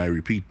one, and I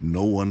repeat,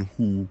 no one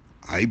who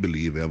I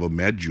believe ever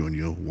met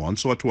Junior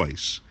once or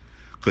twice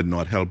could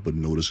not help but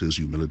notice his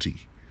humility.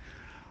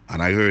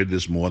 And I heard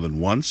this more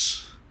than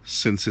once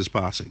since his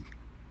passing.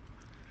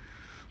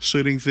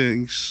 Certain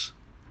things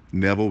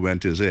never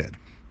went his head.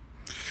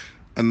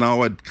 And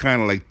now I'd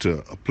kind of like to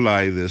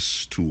apply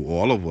this to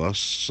all of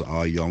us,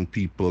 our young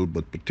people,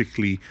 but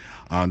particularly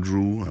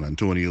Andrew and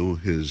Antonio,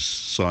 his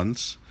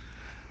sons.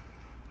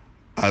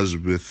 As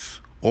with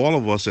all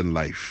of us in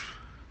life,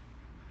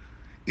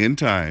 in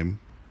time,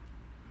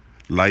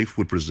 life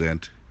would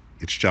present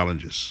its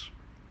challenges.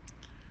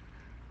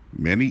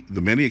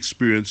 The many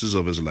experiences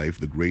of his life,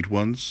 the great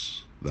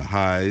ones, the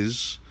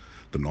highs,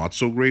 the not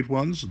so great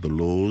ones, the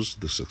lows,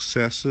 the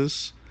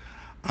successes,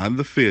 and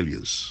the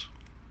failures,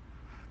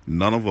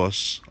 none of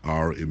us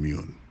are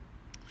immune.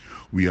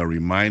 We are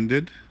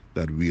reminded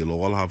that we'll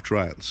all have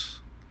trials.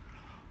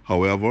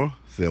 However,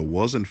 there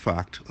was in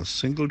fact a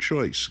single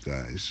choice,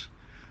 guys,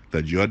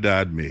 that your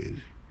dad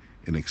made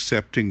in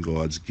accepting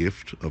God's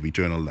gift of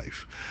eternal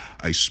life.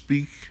 I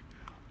speak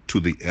to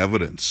the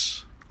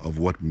evidence of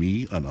what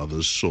me and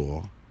others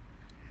saw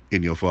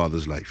in your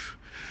father's life.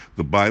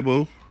 The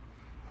Bible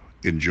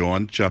in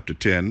John chapter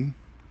 10,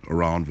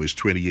 around verse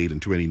 28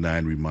 and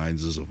 29,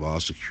 reminds us of our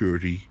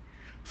security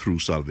through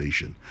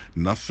salvation.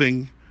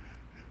 Nothing,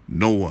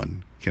 no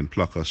one can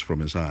pluck us from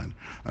his hand.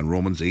 And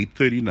Romans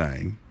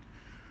 8:39,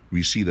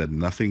 we see that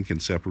nothing can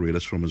separate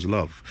us from his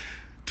love.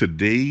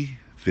 Today,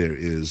 there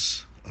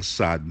is a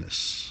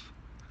sadness.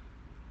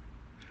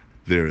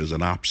 There is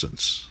an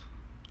absence.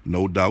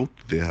 No doubt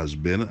there has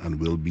been and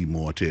will be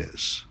more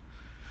tears.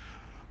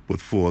 But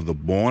for the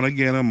born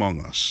again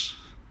among us,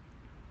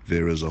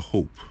 there is a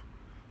hope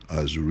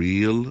as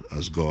real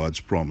as God's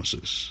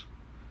promises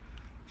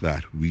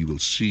that we will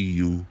see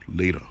you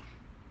later.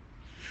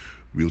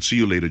 We'll see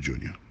you later,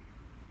 Junior.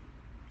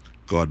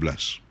 God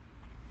bless.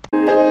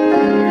 Take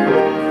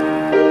a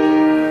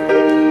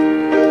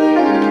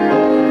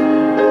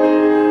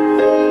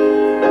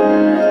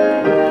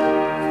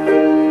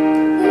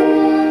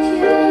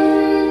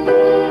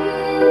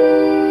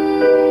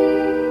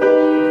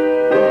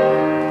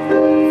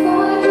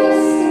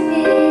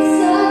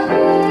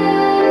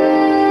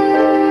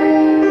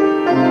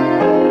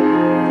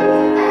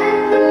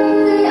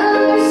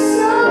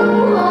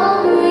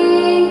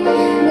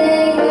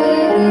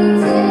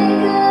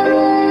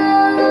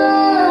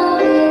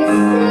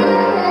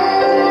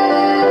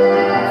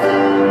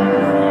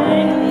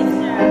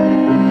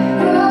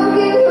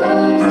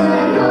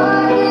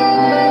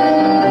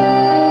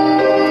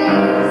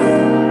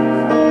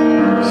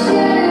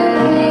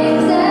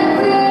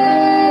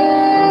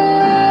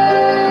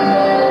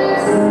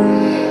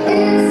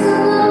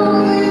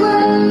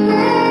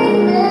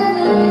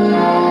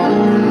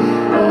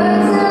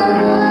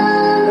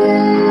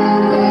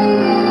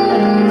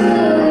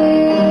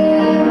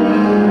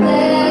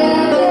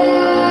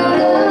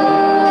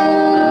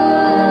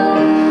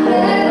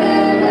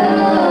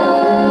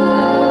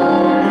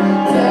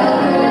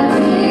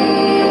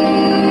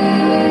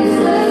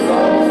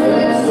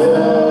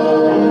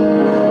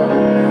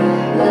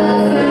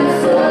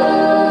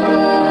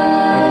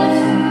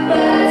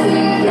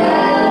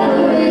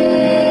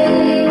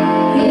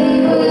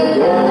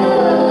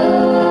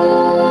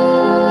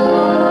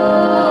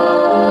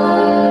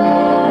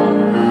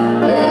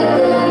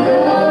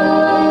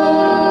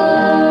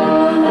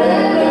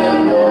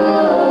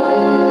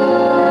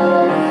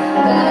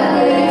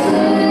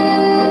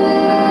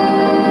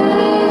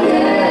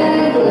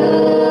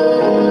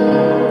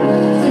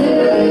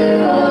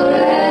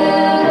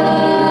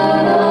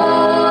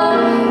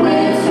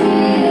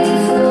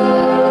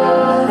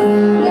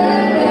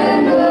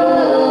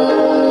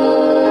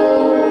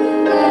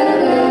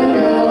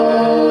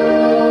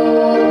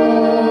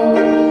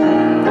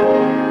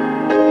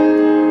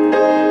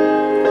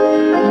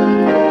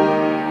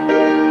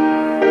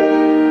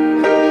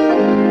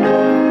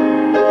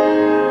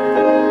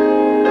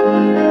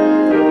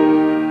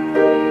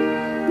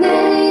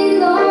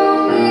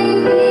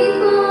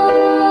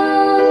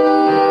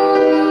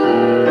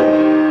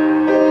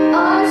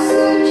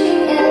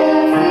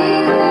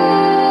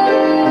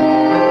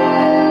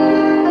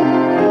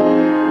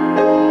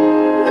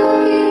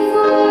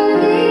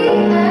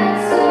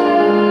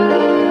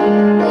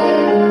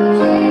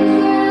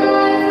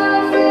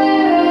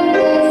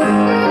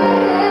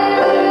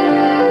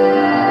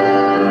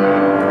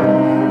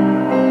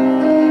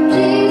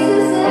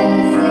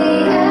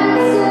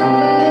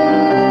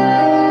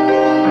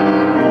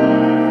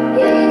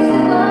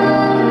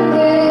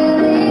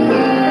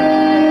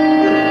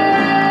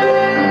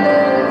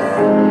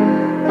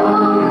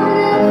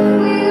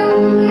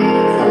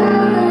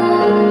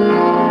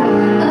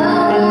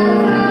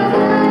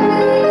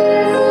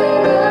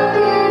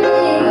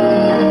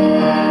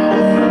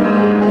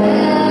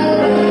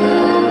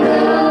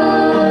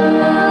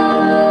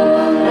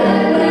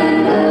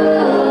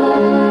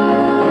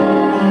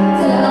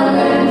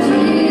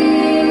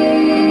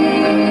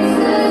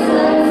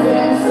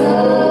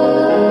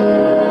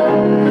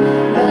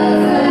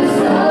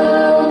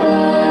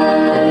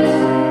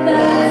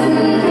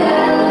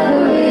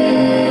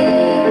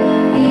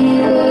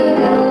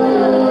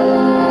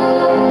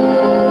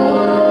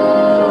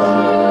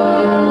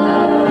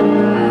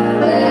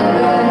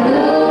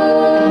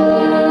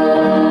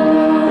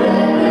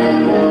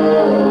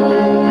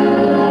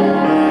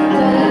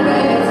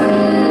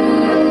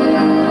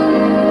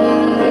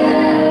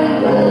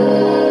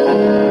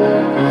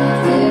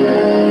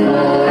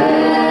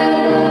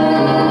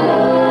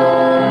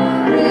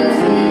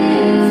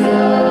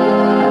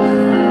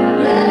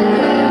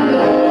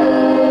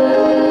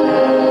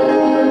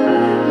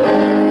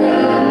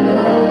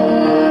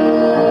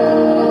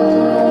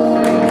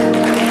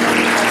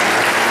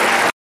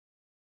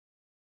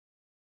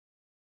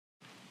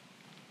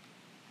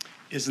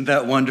Isn't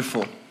that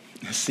wonderful?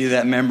 See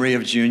that memory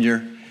of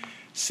Junior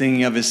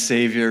singing of his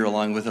Savior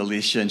along with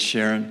Alicia and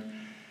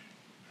Sharon.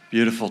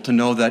 Beautiful to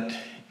know that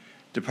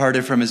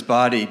departed from his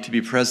body to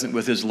be present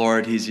with his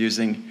Lord, he's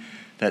using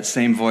that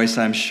same voice,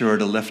 I'm sure,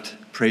 to lift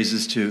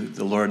praises to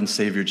the Lord and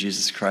Savior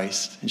Jesus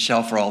Christ, and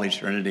shall for all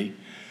eternity.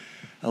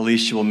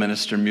 Alicia will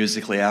minister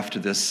musically after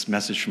this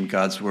message from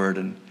God's Word,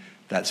 and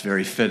that's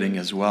very fitting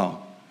as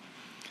well.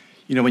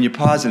 You know, when you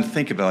pause and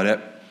think about it,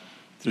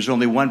 there's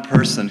only one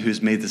person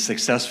who's made the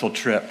successful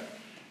trip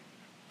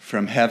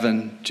from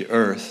heaven to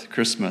earth,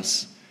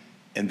 Christmas,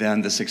 and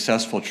then the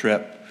successful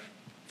trip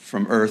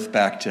from earth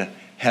back to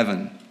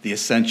heaven, the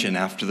ascension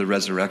after the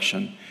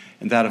resurrection.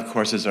 And that, of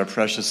course, is our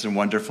precious and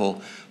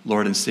wonderful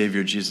Lord and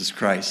Savior, Jesus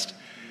Christ.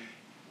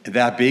 And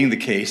that being the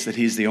case, that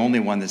he's the only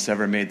one that's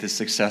ever made this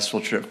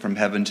successful trip from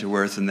heaven to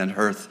earth and then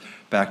earth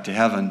back to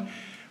heaven,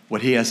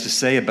 what he has to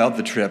say about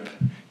the trip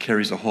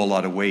carries a whole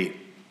lot of weight.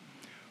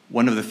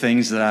 One of the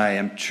things that I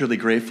am truly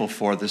grateful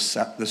for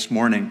this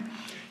morning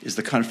is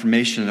the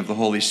confirmation of the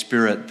Holy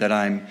Spirit that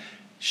I'm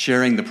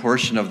sharing the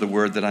portion of the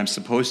word that I'm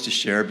supposed to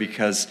share,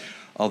 because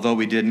although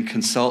we didn't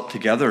consult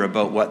together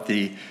about what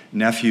the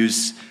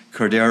nephews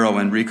Cordero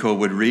and Rico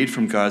would read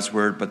from God's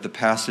word, but the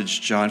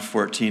passage John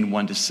 14,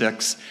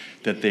 1-6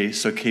 that they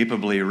so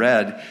capably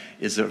read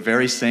is the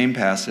very same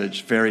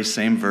passage, very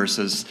same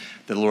verses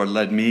that the Lord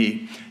led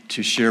me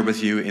to share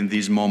with you in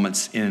these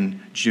moments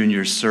in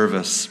Junior's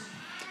service.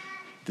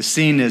 The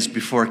scene is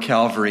before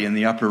Calvary in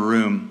the upper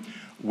room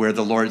where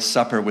the Lord's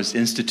Supper was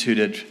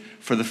instituted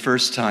for the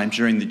first time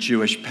during the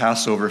Jewish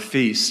Passover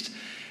feast,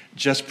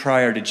 just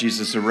prior to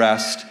Jesus'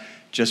 arrest,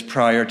 just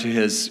prior to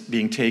his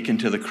being taken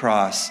to the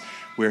cross,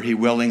 where he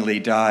willingly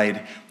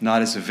died,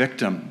 not as a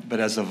victim, but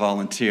as a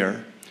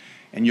volunteer.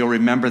 And you'll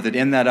remember that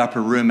in that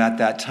upper room at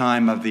that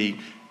time of the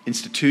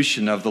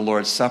institution of the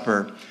Lord's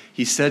Supper,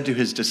 he said to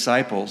his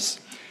disciples,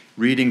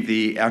 reading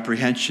the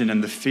apprehension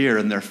and the fear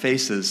in their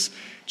faces,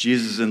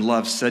 Jesus in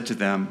love said to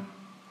them,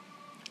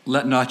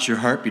 "Let not your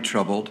heart be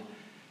troubled.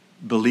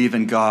 Believe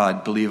in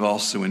God, believe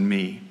also in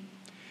me.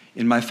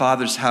 In my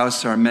Father's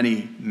house are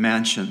many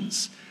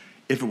mansions.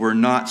 If it were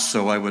not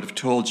so, I would have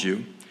told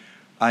you.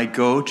 I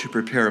go to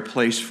prepare a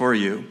place for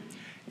you.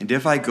 And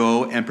if I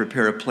go and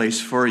prepare a place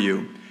for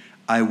you,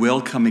 I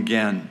will come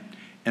again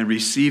and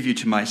receive you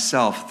to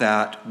myself,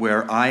 that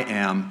where I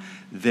am,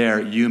 there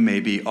you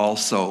may be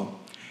also.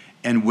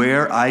 And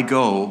where I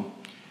go,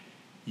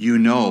 you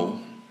know,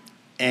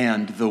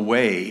 and the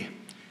way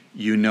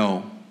you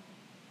know."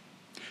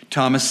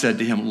 Thomas said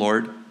to him,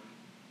 "Lord,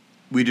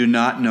 we do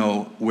not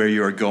know where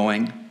you are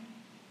going,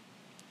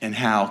 and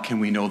how can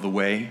we know the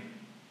way?"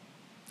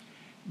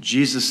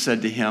 Jesus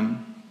said to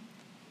him,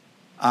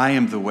 "I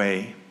am the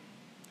way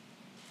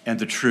and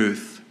the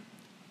truth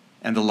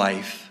and the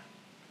life.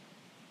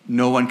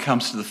 No one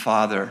comes to the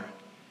Father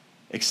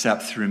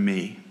except through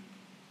me."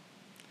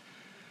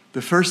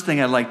 The first thing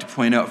I'd like to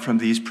point out from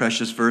these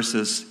precious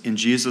verses in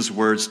Jesus'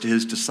 words to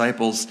his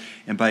disciples,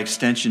 and by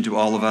extension to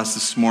all of us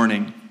this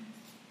morning,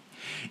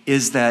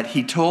 is that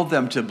he told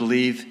them to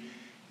believe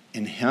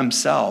in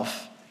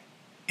himself,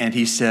 and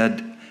he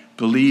said,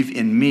 "Believe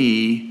in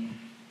me,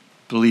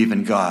 believe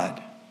in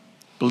God.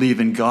 Believe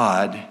in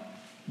God,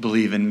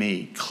 believe in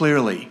me."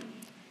 Clearly,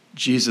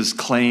 Jesus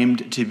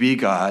claimed to be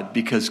God,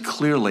 because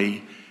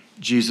clearly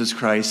Jesus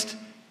Christ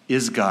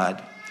is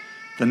God.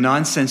 The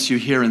nonsense you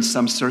hear in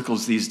some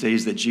circles these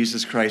days that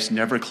Jesus Christ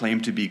never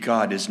claimed to be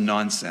God is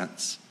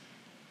nonsense.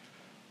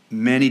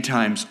 Many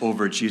times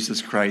over,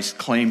 Jesus Christ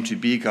claimed to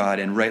be God,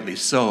 and rightly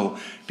so,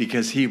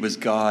 because he was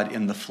God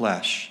in the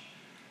flesh,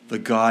 the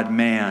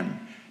God-man,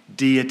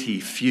 deity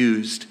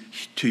fused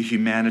to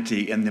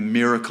humanity in the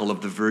miracle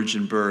of the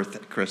virgin birth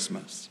at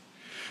Christmas.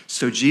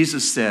 So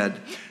Jesus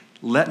said,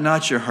 "Let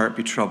not your heart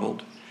be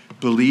troubled.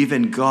 Believe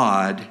in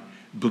God,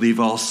 believe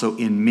also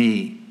in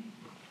me."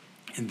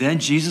 And then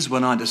Jesus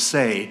went on to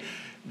say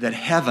that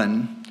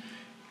heaven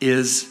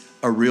is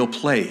a real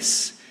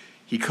place.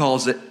 He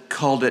called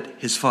it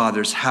his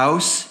Father's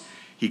house.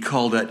 He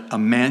called it a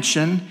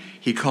mansion.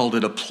 He called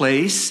it a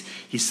place.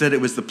 He said it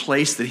was the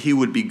place that he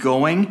would be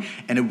going,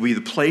 and it would be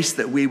the place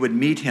that we would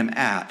meet him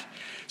at.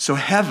 So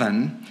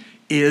heaven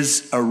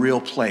is a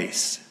real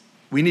place.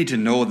 We need to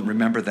know and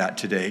remember that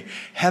today.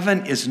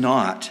 Heaven is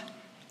not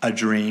a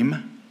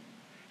dream.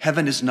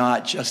 Heaven is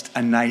not just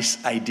a nice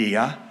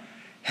idea.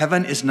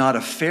 Heaven is not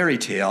a fairy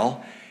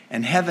tale,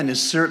 and heaven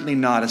is certainly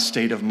not a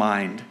state of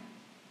mind.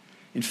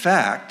 In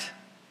fact,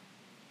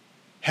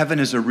 heaven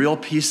is a real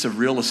piece of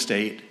real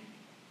estate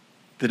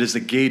that is a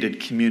gated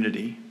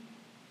community.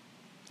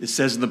 It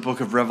says in the book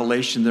of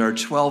Revelation there are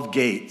 12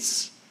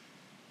 gates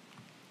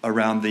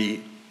around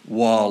the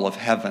wall of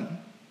heaven.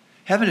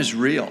 Heaven is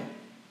real.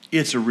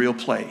 It's a real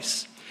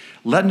place.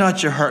 "Let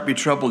not your heart be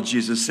troubled,"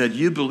 Jesus said.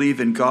 "You believe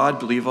in God,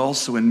 believe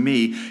also in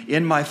me.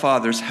 In my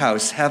Father's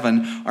house,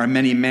 heaven, are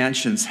many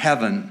mansions."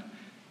 Heaven.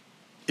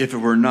 If it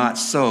were not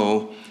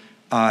so,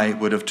 I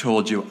would have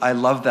told you. I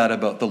love that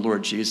about the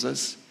Lord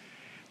Jesus.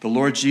 The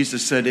Lord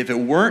Jesus said, if it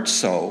weren't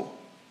so,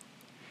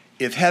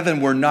 if heaven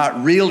were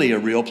not really a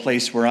real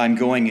place where I'm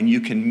going and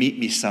you can meet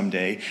me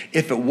someday,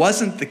 if it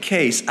wasn't the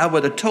case, I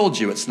would have told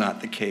you it's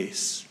not the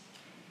case.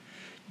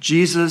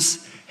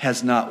 Jesus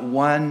has not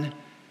 1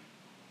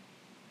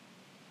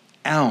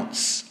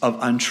 ounce of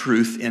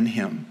untruth in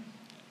him.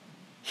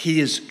 He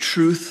is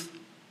truth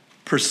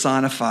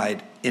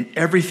personified in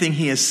everything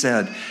he has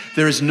said.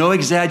 There is no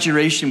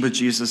exaggeration with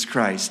Jesus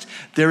Christ.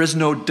 There is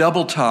no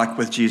double talk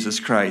with Jesus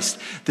Christ.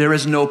 There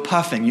is no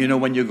puffing. You know,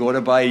 when you go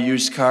to buy a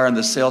used car and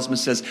the salesman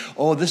says,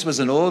 oh, this was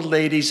an old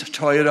lady's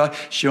Toyota.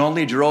 She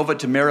only drove it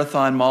to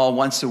Marathon Mall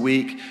once a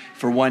week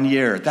for 1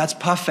 year. That's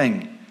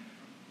puffing.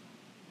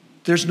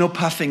 There's no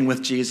puffing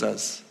with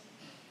Jesus.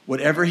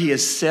 Whatever he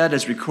has said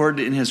as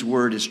recorded in his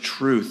word is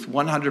truth,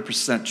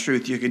 100%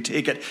 truth. You can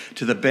take it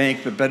to the bank,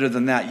 but better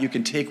than that, you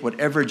can take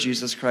whatever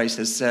Jesus Christ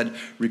has said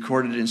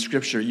recorded in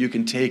Scripture, you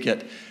can take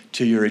it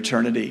to your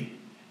eternity,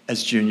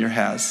 as Junior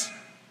has.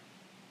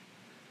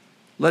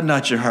 Let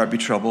not your heart be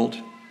troubled.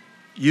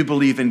 You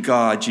believe in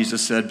God,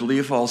 Jesus said,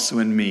 believe also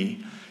in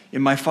me.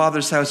 In my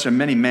Father's house are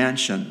many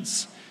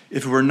mansions.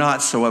 If it were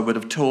not so, I would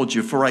have told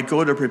you, for I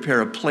go to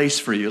prepare a place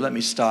for you. Let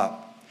me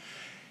stop.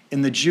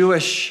 In the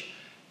Jewish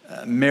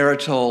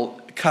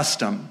marital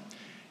custom,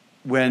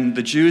 when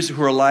the Jews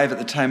who were alive at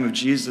the time of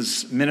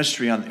Jesus'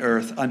 ministry on the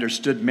earth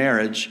understood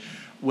marriage,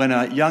 when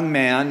a young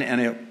man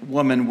and a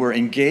woman were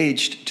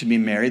engaged to be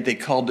married, they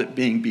called it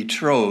being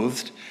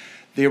betrothed.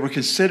 They were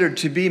considered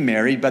to be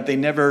married, but they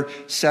never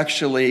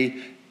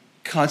sexually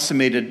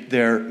consummated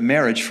their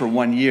marriage for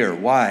 1 year.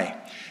 Why?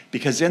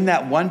 Because in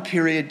that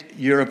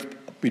year of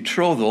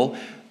betrothal,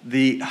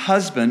 the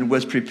husband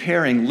was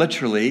preparing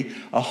literally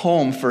a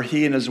home for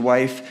he and his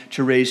wife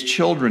to raise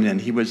children in.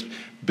 He was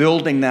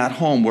building that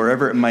home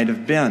wherever it might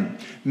have been.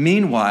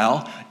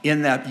 Meanwhile,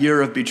 in that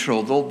year of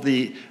betrothal,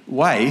 the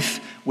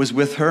wife was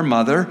with her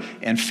mother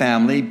and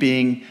family,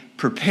 being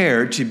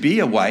prepared to be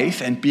a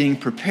wife and being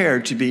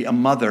prepared to be a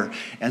mother.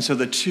 And so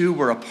the two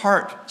were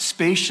apart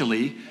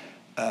spatially,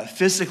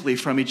 physically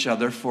from each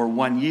other for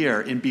 1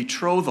 year in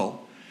betrothal.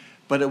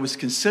 But it was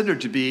considered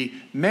to be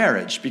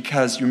marriage,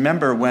 because you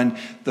remember when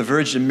the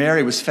Virgin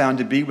Mary was found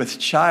to be with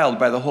child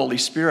by the Holy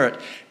Spirit,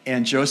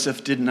 and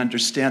Joseph didn't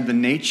understand the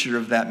nature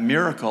of that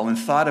miracle and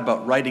thought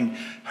about writing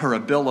her a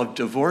bill of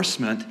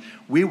divorcement,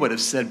 we would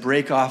have said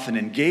break off an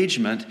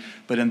engagement,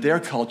 but in their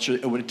culture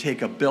it would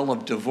take a bill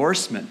of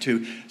divorcement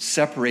to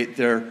separate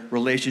their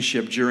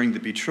relationship during the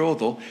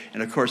betrothal.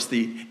 And of course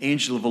the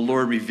angel of the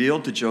Lord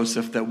revealed to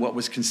Joseph that what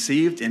was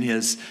conceived in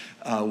his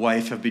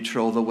wife of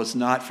betrothal was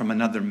not from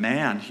another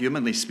man,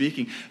 humanly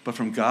speaking, but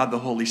from God the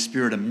Holy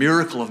Spirit, a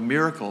miracle of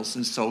miracles.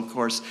 And so of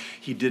course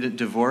he didn't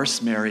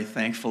divorce Mary,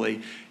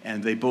 thankfully,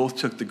 and they both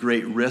took the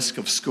great risk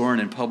of scorn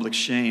and public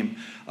shame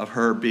of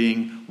her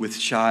being with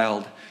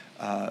child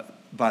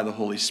by the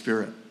Holy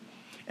Spirit.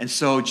 And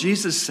so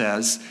Jesus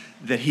says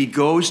that he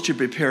goes to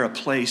prepare a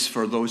place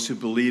for those who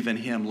believe in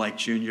him, like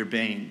Junior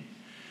Bain.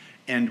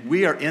 And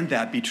we are in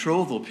that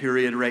betrothal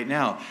period right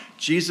now.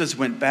 Jesus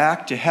went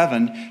back to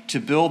heaven to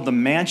build the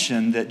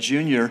mansion that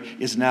Junior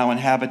is now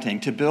inhabiting,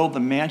 to build the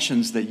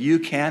mansions that you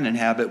can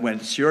inhabit when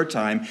it's your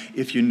time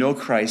if you know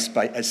Christ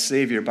as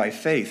Savior by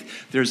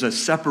faith. There's a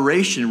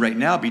separation right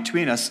now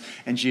between us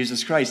and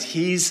Jesus Christ.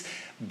 He's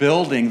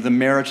building the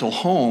marital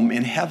home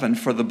in heaven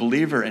for the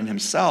believer in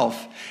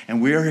himself,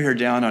 and we're here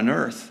down on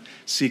earth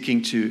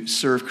seeking to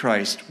serve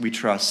Christ, we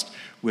trust,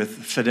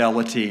 with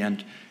fidelity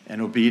and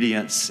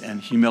obedience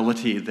and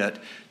humility that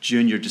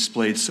Junior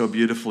displayed so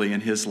beautifully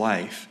in his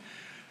life.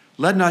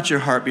 Let not your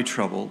heart be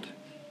troubled.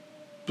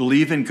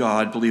 Believe in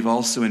God, believe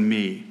also in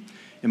me.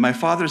 In my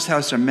Father's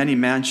house are many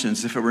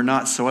mansions. If it were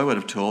not so, I would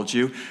have told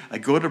you. I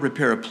go to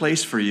prepare a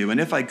place for you. And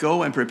if I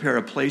go and prepare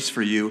a place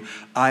for you,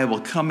 I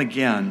will come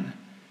again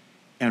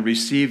and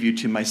receive you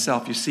to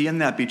myself. You see, in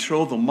that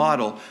betrothal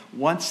model,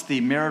 once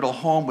the marital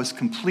home was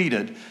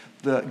completed,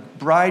 the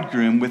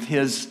bridegroom with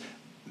his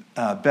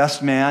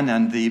best man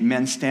and the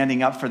men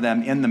standing up for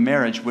them in the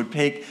marriage would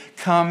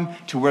come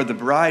to where the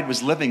bride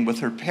was living with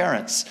her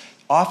parents,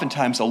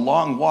 oftentimes a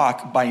long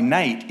walk by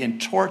night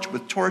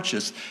with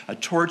torches, a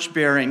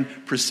torch-bearing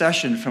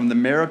procession from the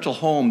marital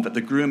home that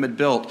the groom had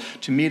built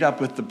to meet up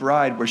with the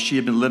bride where she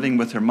had been living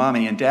with her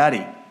mommy and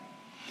daddy.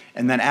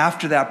 And then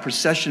after that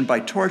procession by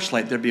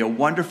torchlight, there'd be a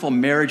wonderful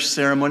marriage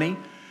ceremony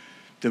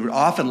that would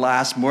often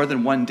last more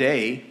than 1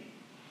 day.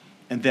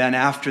 And then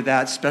after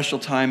that special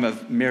time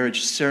of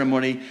marriage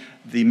ceremony,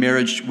 the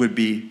marriage would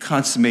be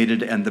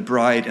consummated and the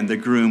bride and the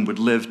groom would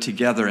live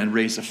together and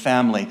raise a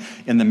family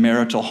in the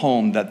marital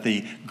home that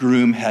the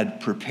groom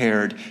had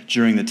prepared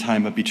during the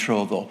time of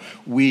betrothal.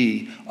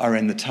 We are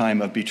in the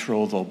time of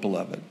betrothal,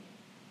 beloved.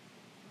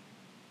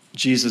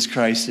 Jesus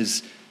Christ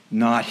is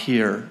not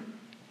here.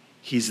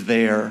 He's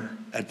there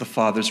at the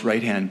Father's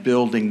right hand,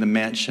 building the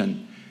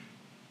mansion.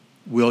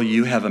 Will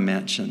you have a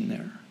mansion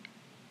there?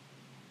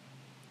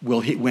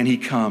 Will he, when he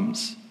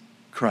comes,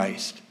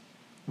 Christ,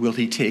 will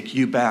he take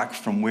you back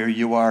from where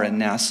you are in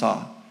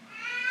Nassau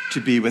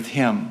to be with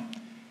him?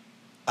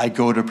 I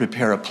go to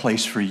prepare a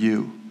place for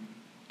you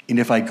And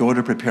if I go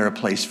to prepare a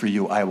place for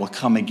you, I will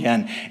come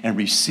again and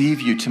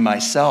receive you to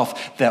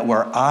myself, that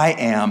where I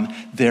am,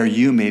 there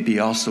you may be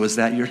also. Is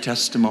that your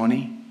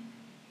testimony?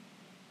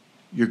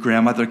 Your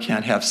grandmother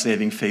can't have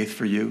saving faith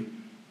for you.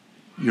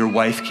 Your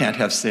wife can't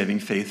have saving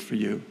faith for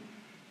you.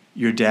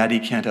 Your daddy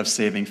can't have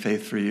saving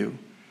faith for you.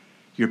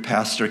 Your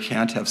pastor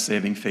can't have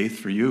saving faith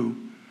for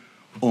you.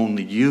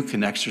 Only you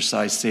can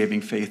exercise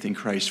saving faith in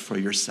Christ for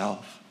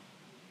yourself.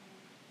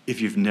 If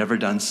you've never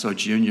done so,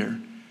 Junior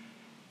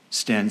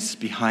stands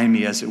behind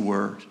me, as it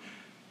were,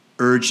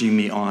 urging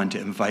me on to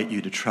invite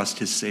you to trust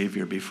his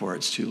Savior before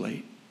it's too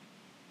late.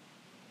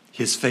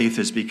 His faith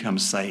has become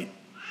sight.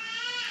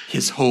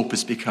 His hope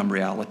has become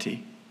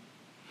reality.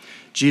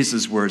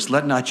 Jesus' words,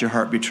 let not your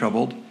heart be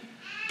troubled.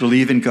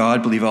 Believe in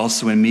God, believe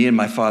also in me. In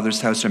my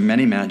Father's house are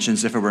many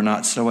mansions. If it were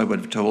not so, I would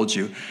have told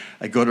you.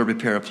 I go to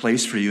prepare a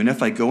place for you. And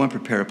if I go and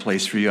prepare a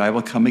place for you, I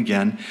will come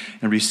again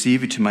and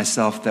receive you to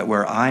myself, that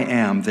where I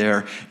am,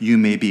 there you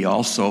may be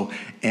also.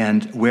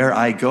 And where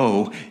I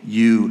go,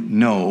 you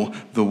know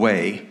the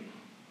way.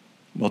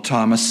 Well,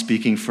 Thomas,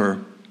 speaking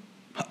for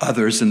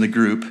others in the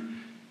group,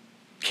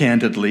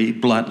 candidly,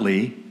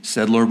 bluntly,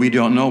 said, Lord, we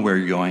don't know where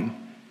you're going.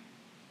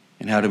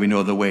 And how do we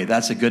know the way?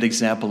 That's a good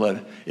example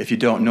of, if you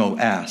don't know,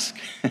 ask.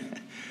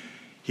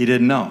 He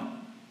didn't know,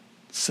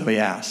 so he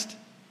asked.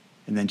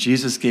 And then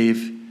Jesus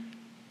gave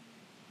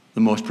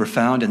the most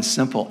profound and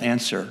simple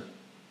answer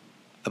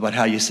about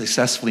how you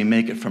successfully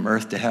make it from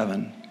earth to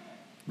heaven,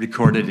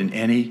 recorded in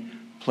any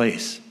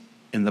place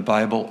in the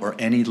Bible or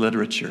any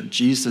literature.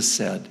 Jesus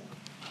said,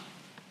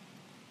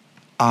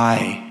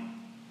 I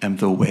am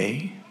the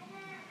way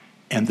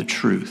and the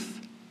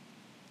truth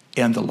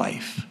and the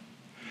life.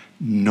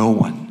 No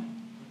one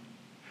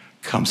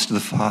comes to the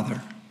Father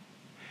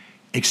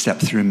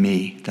except through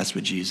me. That's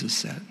what Jesus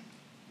said.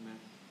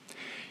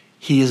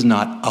 He is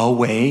not a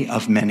way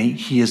of many.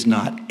 He is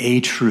not a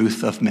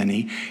truth of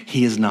many.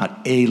 He is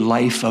not a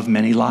life of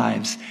many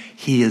lives.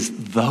 He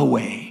is the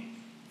way,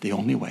 the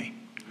only way,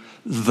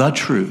 the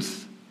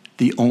truth,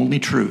 the only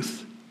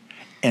truth,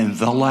 and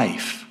the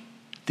life,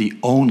 the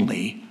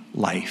only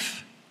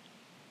life.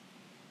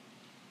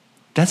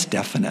 That's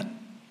definite.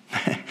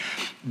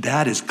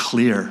 That is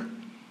clear.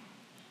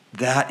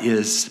 That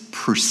is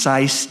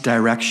precise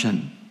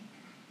direction.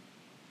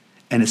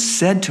 And is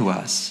said to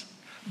us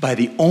by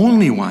the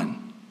only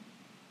one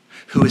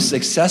who has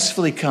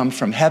successfully come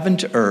from heaven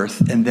to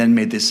earth and then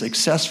made the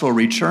successful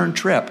return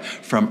trip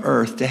from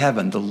earth to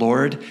heaven, the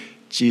Lord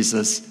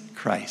Jesus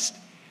Christ.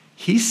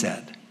 He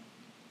said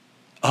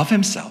of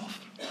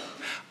himself,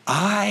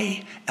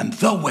 I am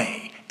the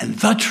way and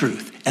the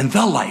truth and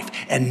the life,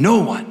 and no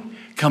one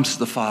comes to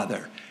the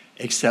Father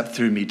except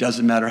through me.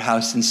 Doesn't matter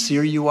how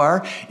sincere you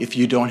are. If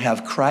you don't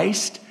have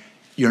Christ,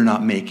 you're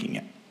not making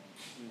it.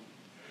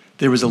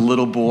 There was a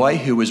little boy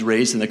who was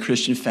raised in a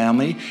Christian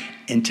family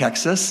in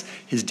Texas.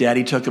 His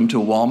daddy took him to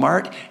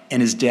Walmart, and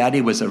his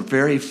daddy was a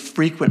very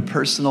frequent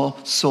personal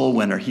soul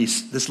winner.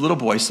 This little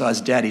boy saw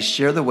his daddy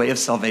share the way of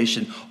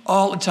salvation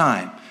all the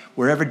time.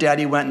 Wherever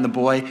daddy went and the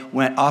boy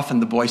went, often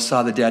the boy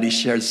saw the daddy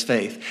share his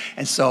faith.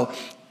 And so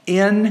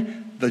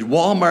in the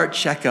Walmart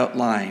checkout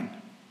line,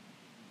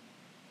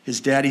 his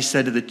daddy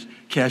said to the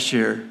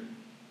cashier,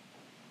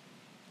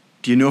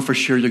 do you know for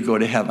sure you'll go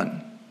to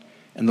heaven?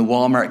 And the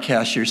Walmart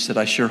cashier said,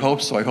 I sure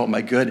hope so. I hope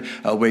my good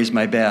outweighs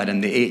my bad.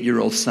 And the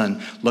 8-year-old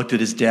son looked at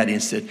his daddy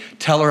and said,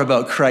 tell her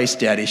about Christ,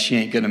 Daddy. She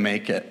ain't going to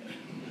make it.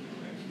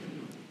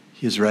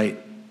 He's right.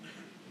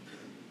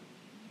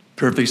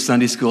 Perfect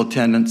Sunday school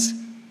attendance,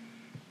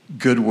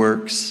 good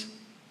works,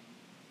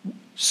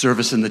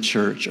 service in the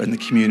church or in the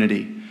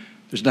community.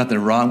 There's nothing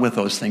wrong with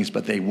those things,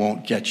 but they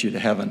won't get you to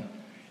heaven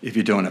if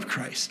you don't have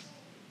Christ.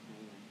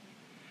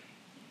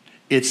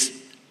 It's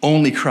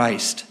only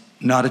Christ,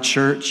 not a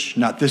church,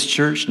 not this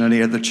church, not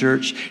any other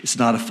church. It's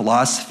not a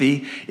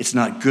philosophy. It's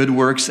not good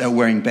works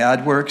outwearing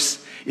bad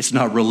works. It's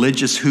not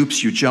religious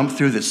hoops you jump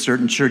through that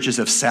certain churches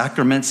have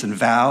sacraments and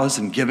vows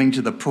and giving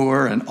to the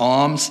poor and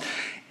alms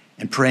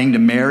and praying to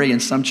Mary in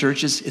some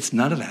churches. It's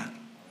none of that.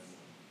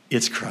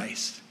 It's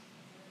Christ.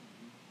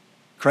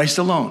 Christ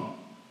alone.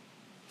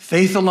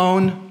 Faith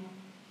alone,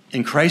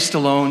 in Christ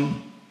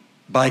alone,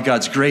 by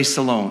God's grace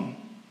alone.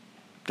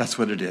 That's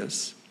what it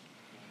is.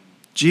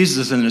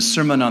 Jesus, in his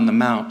Sermon on the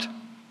Mount,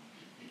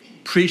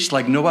 preached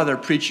like no other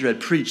preacher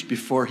had preached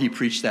before he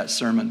preached that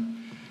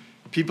sermon.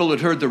 People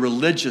had heard the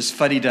religious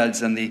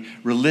fuddy-dudds and the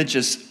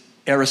religious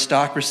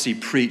aristocracy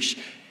preach.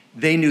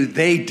 They knew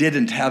they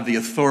didn't have the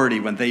authority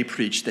when they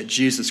preached that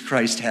Jesus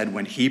Christ had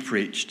when he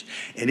preached.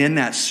 And in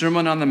that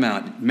Sermon on the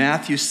Mount,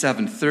 Matthew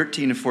 7,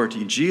 13 and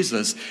 14,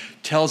 Jesus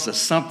tells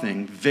us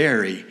something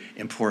very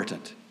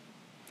important.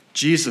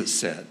 Jesus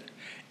said,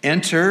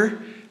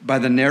 enter by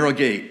the narrow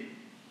gate,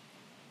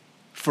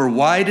 for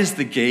wide is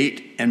the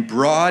gate and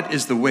broad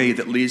is the way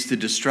that leads to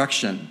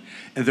destruction,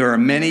 and there are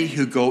many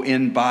who go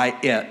in by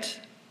it.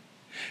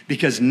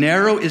 Because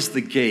narrow is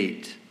the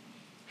gate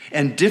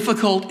and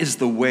difficult is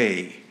the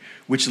way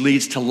which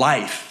leads to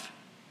life,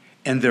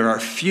 and there are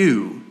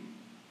few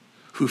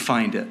who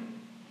find it.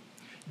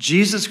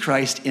 Jesus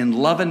Christ, in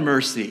love and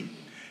mercy,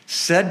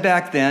 said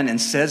back then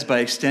and says by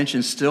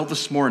extension still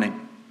this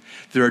morning,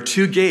 there are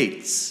two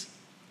gates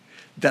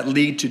that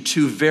lead to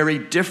two very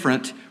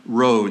different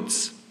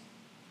roads.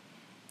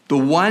 The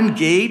one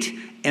gate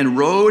and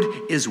road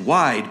is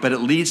wide, but it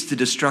leads to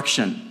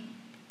destruction.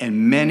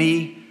 And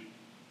many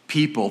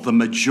people, the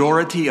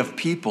majority of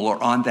people,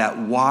 are on that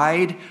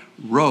wide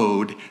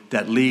road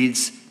that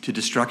leads to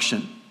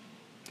destruction.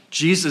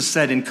 Jesus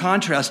said, in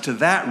contrast to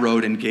that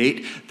road and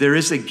gate, there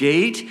is a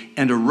gate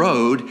and a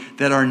road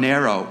that are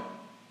narrow,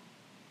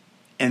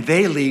 and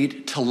they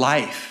lead to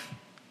life,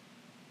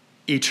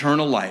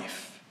 eternal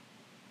life.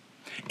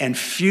 And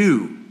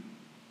few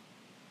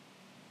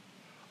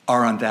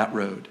are on that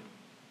road.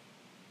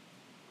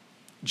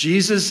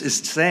 Jesus is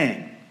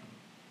saying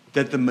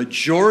that the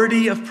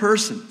majority of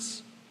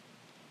persons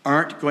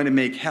aren't going to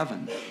make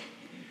heaven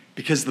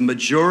because the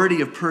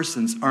majority of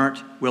persons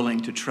aren't willing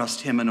to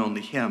trust him and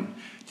only him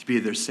to be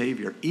their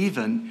Savior,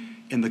 even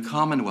in the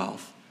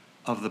Commonwealth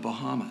of the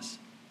Bahamas.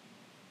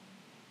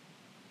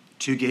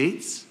 Two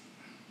gates,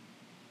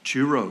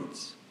 two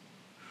roads.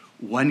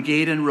 One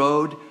gate and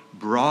road,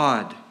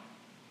 broad,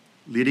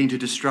 leading to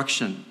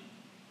destruction.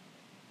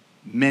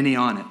 Many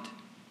on it.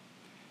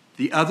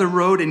 The other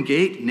road and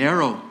gate,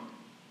 narrow,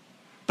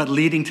 but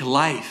leading to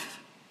life.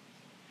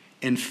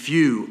 And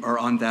few are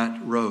on that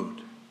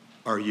road.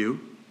 Are you?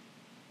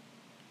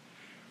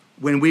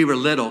 When we were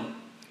little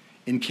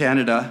in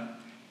Canada,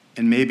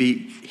 and maybe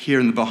here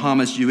in the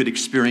Bahamas, you would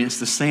experience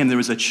the same. There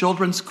was a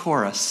children's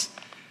chorus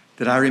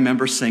that I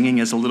remember singing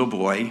as a little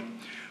boy.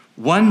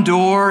 One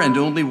door and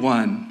only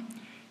one,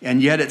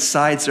 and yet its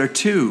sides are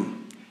two,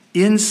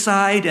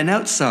 inside and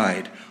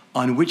outside.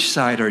 On which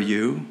side are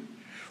you?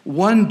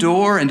 One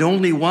door and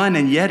only one,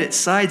 and yet its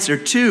sides are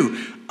two.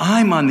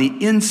 I'm on the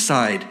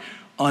inside.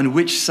 On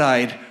which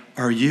side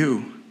are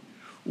you?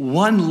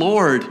 One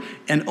Lord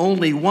and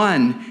only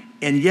one,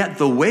 and yet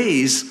the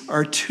ways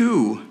are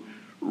two.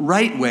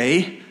 Right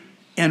way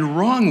and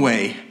wrong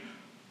way.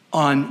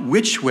 On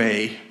which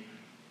way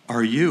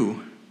are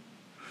you?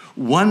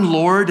 One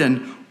Lord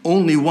and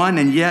only one,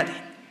 and yet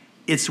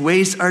its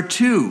ways are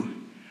two.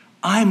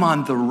 I'm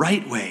on the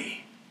right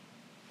way.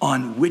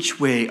 On which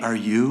way are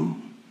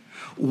you?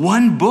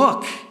 One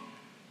book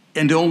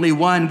and only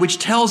one, which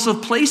tells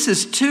of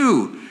places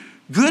too.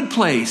 Good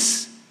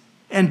place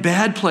and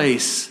bad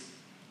place.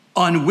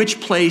 On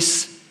which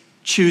place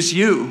choose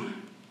you?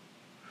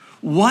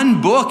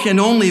 One book and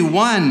only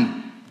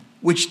one,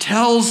 which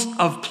tells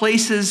of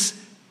places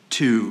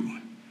too.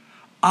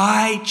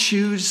 I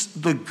choose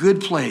the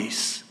good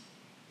place.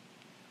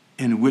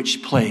 In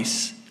which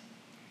place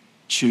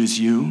choose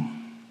you?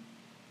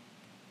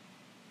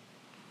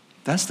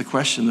 That's the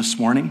question this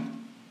morning.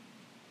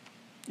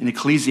 In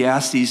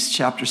Ecclesiastes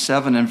chapter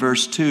 7 and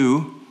verse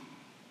 2,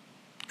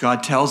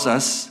 God tells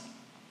us,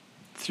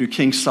 through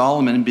King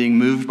Solomon being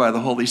moved by the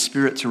Holy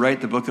Spirit to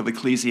write the book of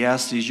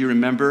Ecclesiastes, you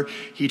remember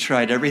he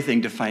tried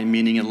everything to find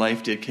meaning in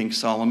life, did King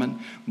Solomon?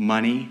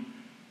 Money,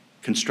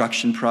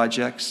 construction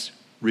projects,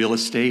 real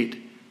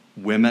estate,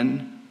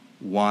 women,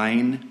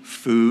 wine,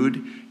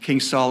 food. King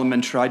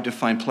Solomon tried to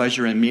find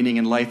pleasure and meaning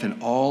in life in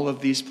all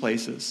of these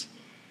places.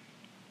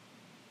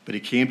 But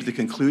he came to the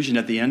conclusion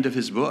at the end of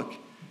his book,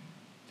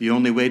 the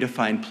only way to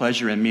find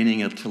pleasure and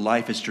meaning to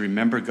life is to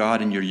remember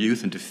God in your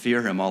youth and to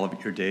fear him all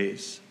of your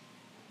days.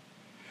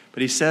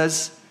 But he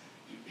says,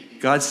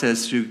 God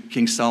says through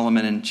King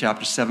Solomon in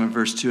chapter 7,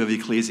 verse 2 of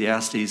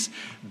Ecclesiastes,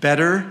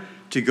 better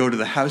to go to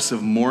the house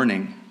of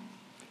mourning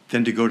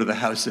than to go to the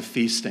house of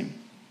feasting.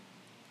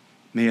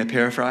 May I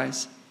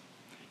paraphrase?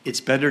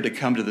 It's better to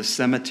come to the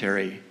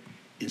cemetery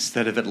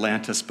instead of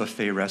Atlantis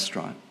buffet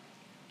restaurant.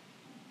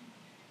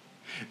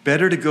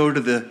 Better to go to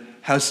the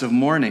house of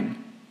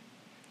mourning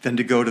than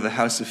to go to the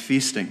house of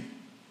feasting.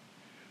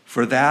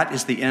 For that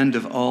is the end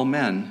of all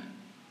men,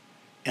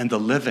 and the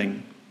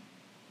living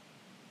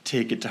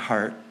take it to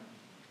heart.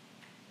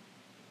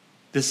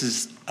 This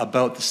is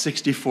about the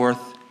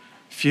 64th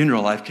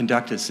funeral I've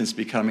conducted since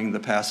becoming the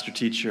pastor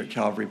teacher at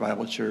Calvary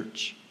Bible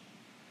Church.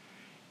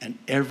 And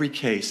every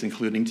case,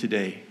 including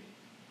today,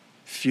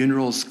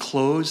 funerals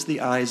close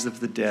the eyes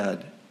of the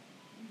dead,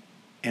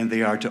 and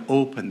they are to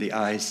open the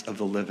eyes of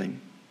the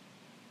living.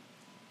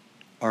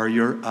 Are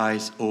your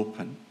eyes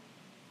open?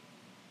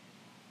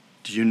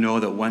 Do you know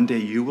that one day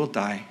you will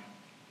die?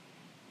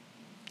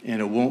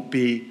 And it won't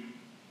be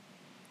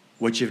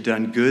what you've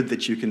done good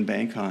that you can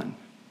bank on.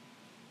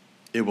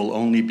 It will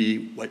only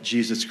be what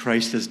Jesus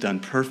Christ has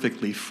done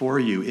perfectly for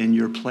you in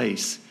your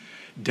place,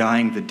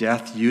 dying the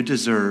death you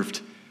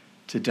deserved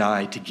to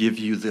die, to give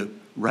you the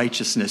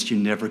righteousness you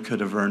never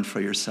could have earned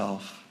for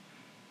yourself.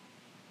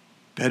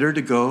 Better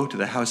to go to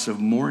the house of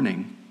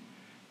mourning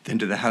than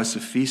to the house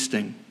of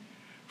feasting,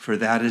 for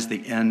that is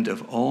the end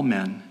of all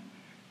men,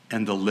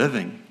 and the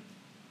living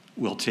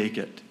will take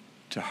it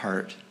to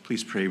heart.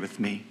 Please pray with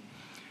me.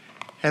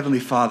 Heavenly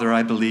Father,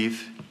 I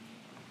believe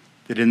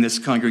that in this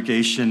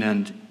congregation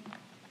and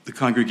the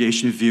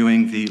congregation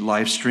viewing the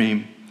live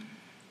stream,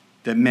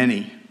 that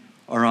many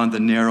are on the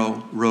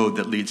narrow road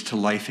that leads to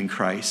life in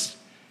Christ.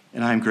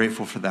 And I'm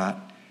grateful for that.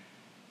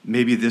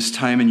 Maybe this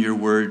time in your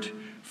word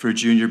for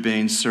Junior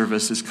Bain's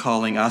service is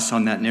calling us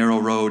on that narrow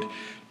road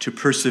to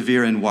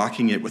persevere in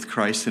walking it with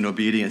Christ in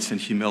obedience and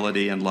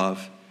humility and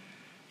love,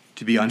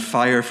 to be on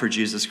fire for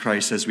Jesus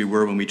Christ as we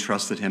were when we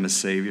trusted him as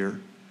Savior.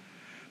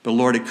 But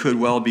Lord, it could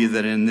well be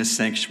that in this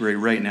sanctuary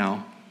right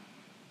now,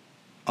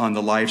 on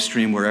the live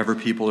stream, wherever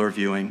people are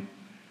viewing,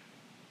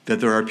 that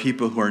there are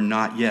people who are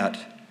not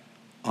yet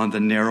on the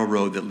narrow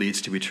road that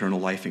leads to eternal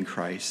life in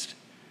Christ,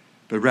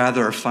 but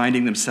rather are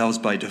finding themselves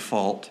by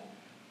default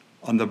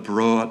on the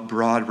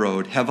broad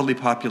road, heavily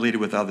populated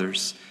with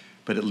others,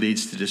 but it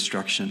leads to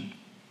destruction.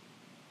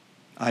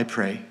 I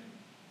pray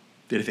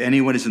that if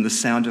anyone is in the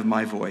sound of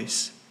my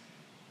voice,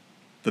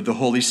 that the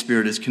Holy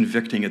Spirit is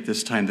convicting at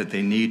this time that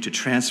they need to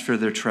transfer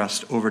their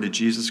trust over to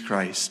Jesus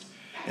Christ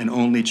and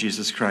only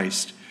Jesus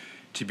Christ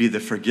to be the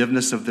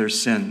forgiveness of their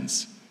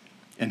sins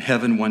and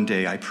heaven one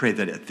day. I pray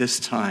that at this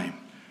time,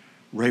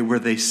 right where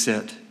they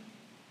sit,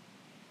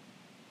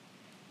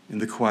 in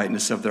the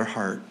quietness of their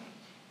heart,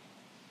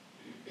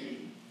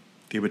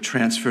 they would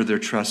transfer their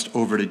trust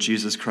over to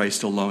Jesus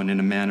Christ alone in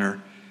a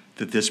manner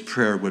that this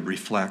prayer would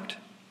reflect,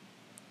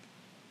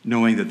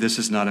 knowing that this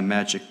is not a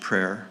magic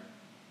prayer.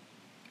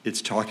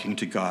 It's talking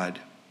to God.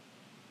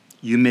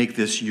 You make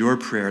this your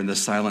prayer in the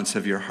silence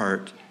of your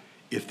heart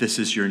if this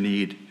is your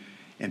need.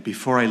 And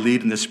before I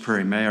lead in this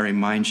prayer, may I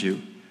remind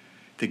you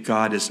that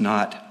God is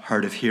not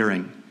hard of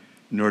hearing,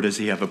 nor does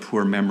he have a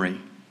poor memory.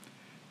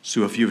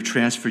 So if you've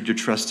transferred your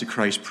trust to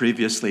Christ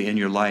previously in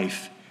your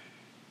life,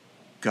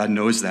 God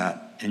knows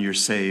that, and you're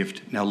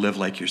saved. Now live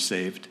like you're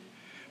saved.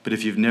 But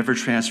if you've never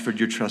transferred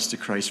your trust to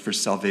Christ for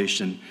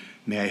salvation,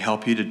 may I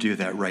help you to do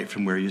that right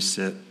from where you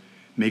sit.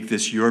 Make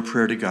this your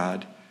prayer to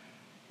God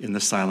in the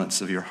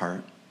silence of your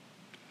heart.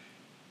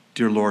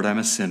 Dear Lord, I'm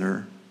a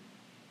sinner.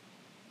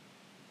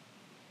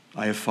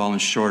 I have fallen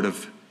short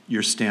of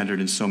your standard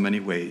in so many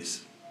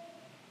ways.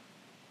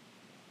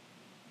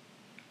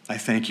 I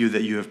thank you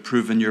that you have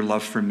proven your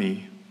love for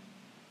me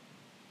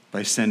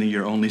by sending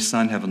your only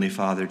Son, Heavenly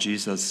Father,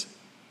 Jesus,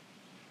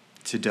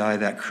 to die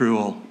that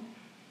cruel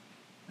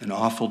and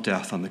awful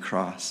death on the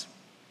cross.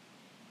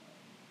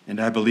 And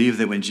I believe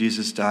that when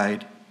Jesus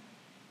died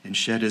and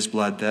shed his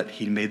blood, that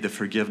he made the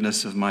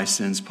forgiveness of my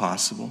sins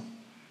possible.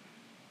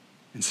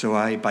 And so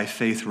I, by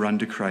faith, run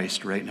to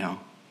Christ right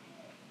now.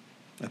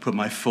 I put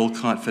my full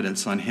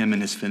confidence on him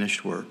and his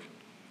finished work.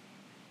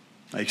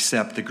 I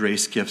accept the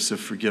grace gifts of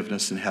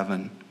forgiveness in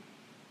heaven.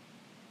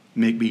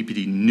 Make me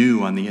be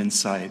new on the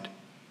inside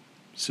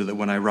so that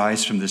when I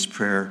rise from this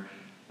prayer,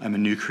 I'm a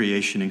new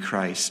creation in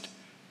Christ,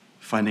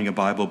 finding a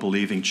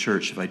Bible-believing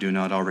church if I do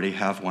not already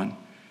have one,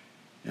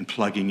 and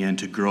plugging in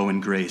to grow in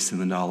grace in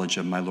the knowledge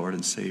of my Lord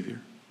and Savior.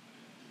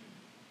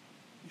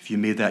 If you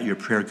made that your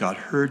prayer, God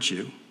heard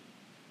you,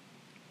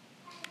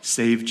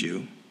 saved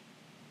you,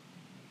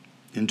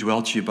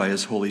 indwelt you by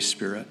his Holy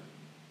Spirit,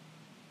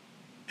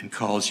 and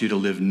calls you to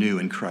live new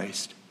in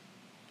Christ.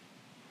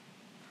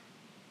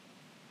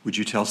 Would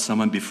you tell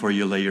someone before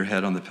you lay your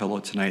head on the pillow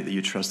tonight that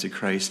you trusted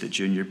Christ at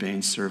Junior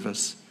Bain's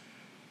service?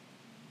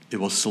 It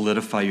will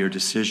solidify your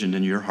decision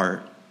in your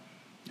heart,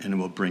 and it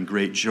will bring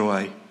great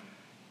joy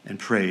and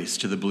praise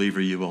to the believer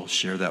you will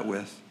share that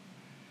with.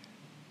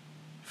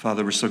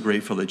 Father, we're so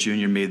grateful that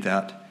Junior made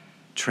that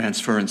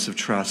transference of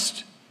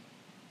trust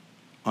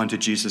onto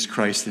Jesus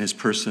Christ and his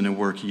person and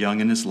work young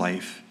in his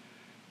life.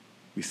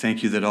 We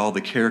thank you that all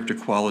the character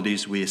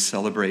qualities we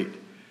celebrate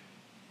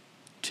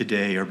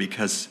today are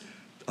because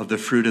of the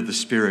fruit of the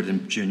Spirit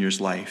in Junior's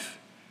life.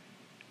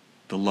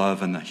 The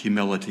love and the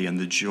humility and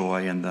the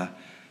joy and the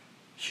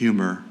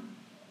humor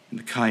and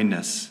the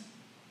kindness,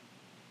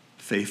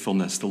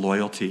 faithfulness, the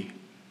loyalty,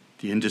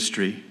 the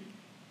industry.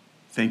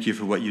 Thank you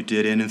for what you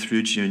did in and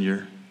through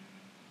Junior.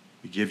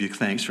 We give you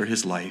thanks for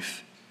his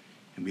life.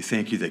 And we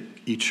thank you that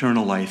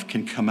eternal life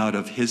can come out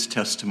of his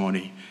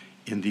testimony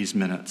in these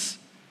minutes.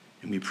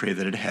 And we pray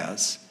that it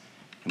has.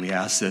 And we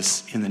ask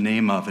this in the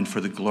name of and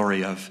for the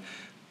glory of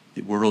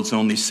the world's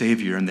only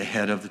Savior and the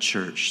head of the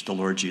church, the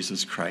Lord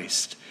Jesus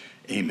Christ.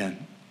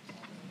 Amen.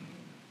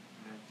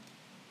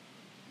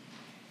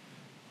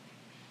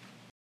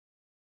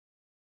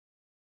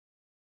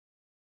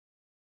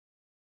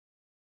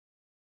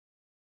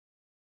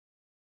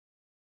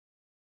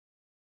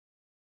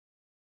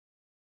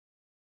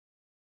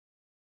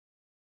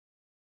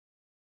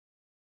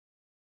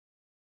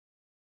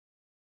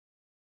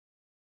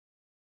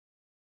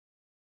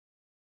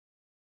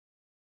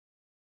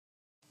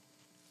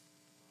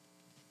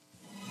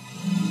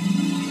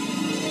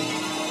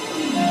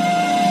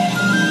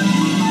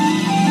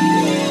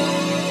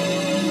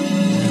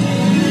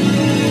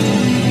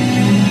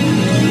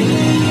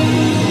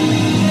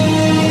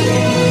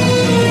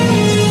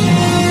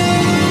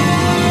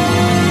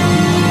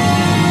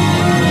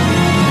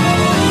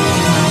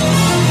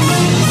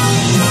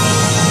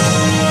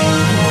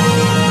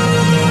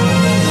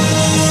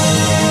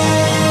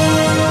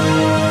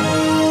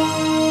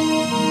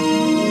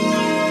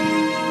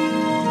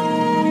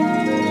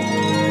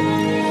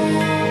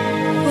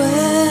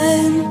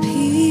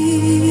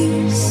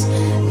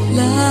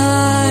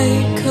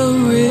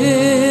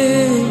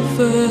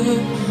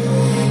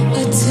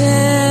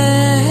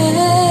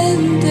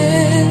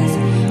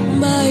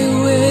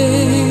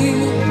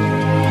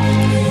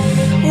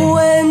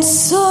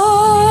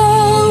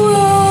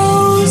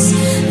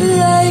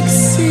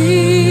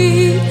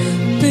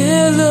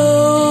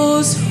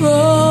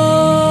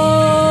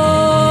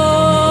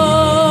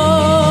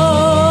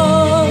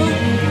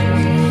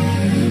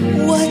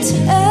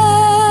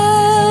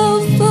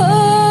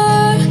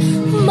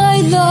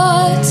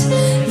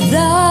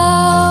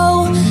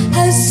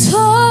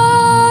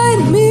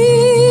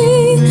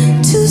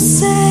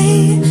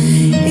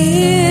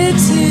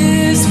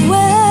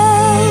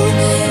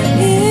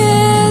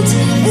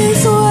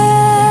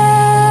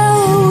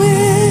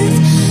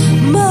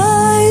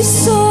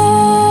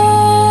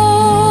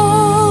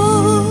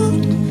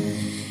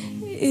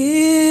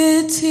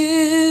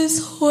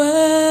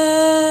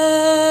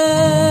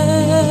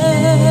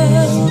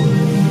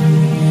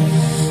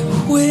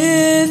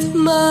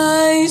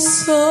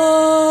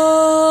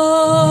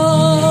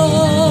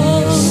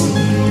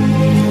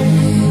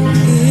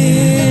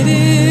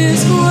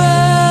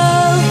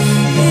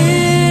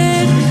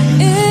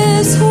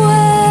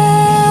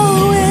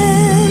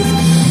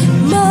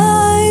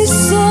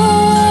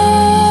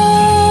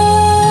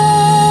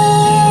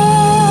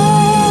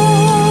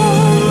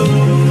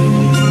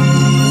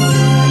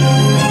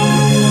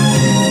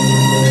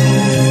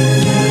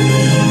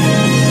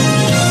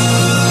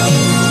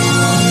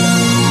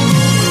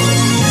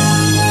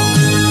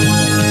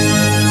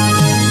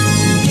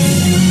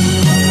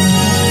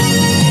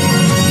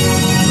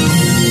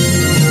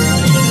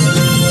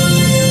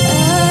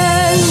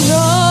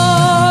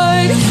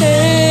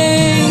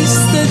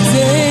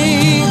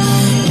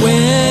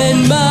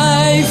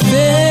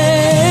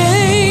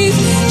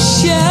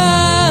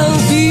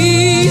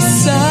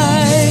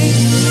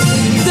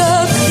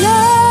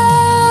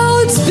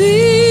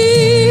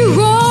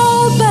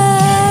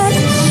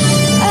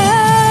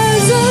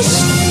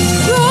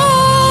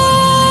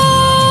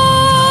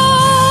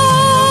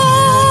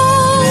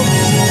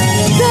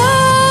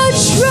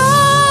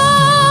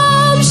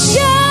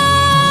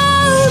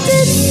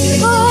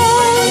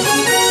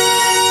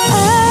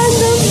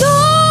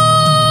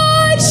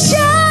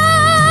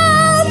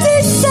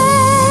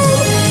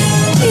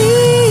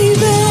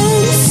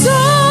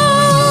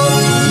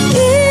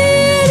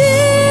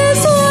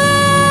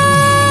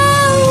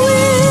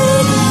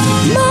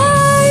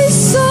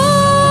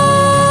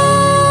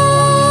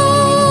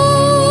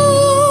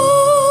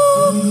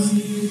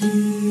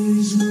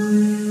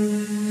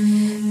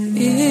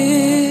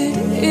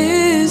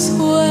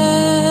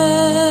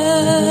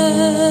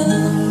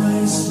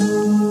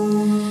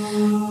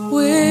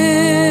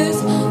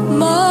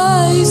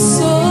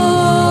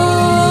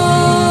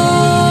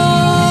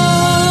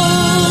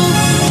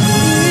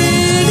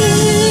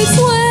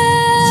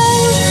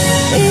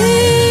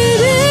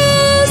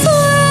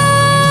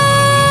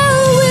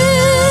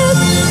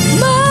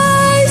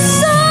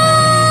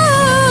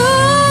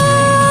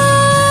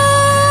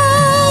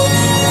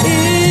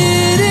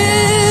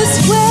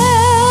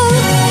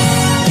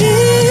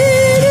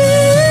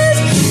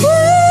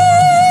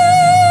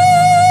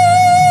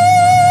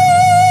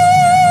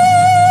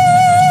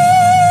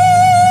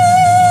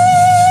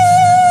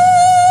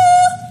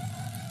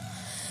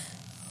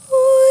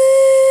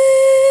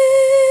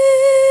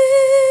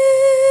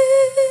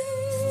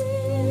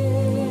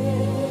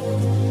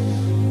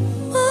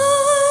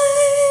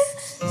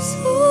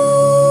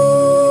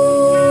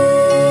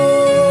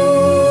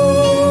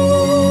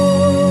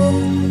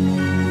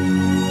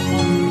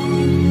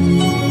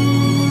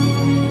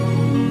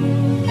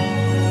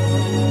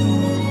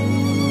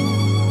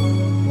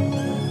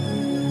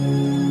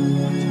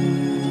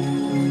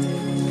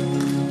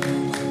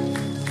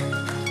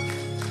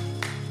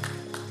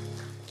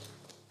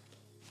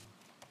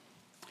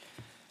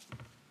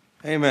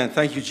 Amen.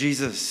 Thank you,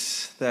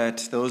 Jesus,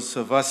 that those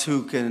of us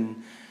who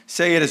can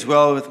say it as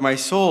well with my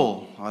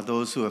soul are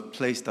those who have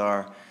placed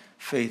our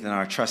faith and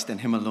our trust in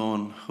him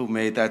alone, who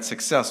made that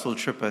successful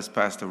trip, as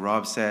Pastor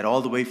Rob said,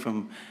 all the way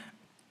from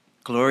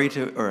glory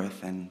to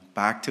earth and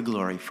back to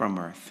glory from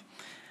earth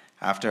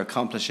after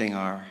accomplishing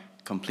our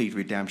complete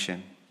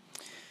redemption.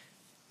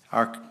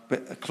 Our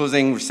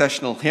closing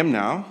recessional hymn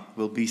now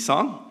will be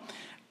sung,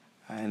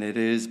 and it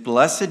is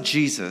Blessed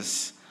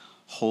Jesus,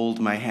 Hold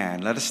My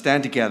Hand. Let us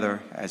stand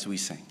together as we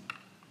sing.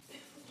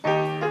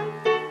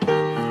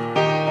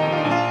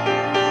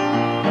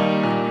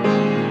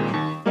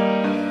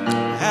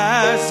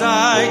 As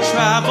I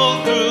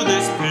travel through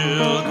this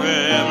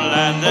pilgrim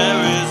land,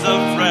 there is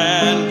a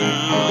friend who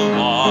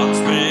walks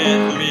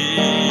with me,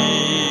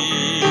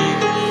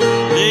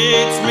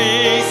 leads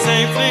me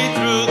safely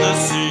through the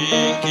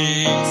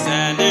sinking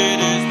sand. It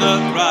is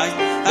the Christ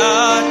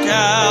at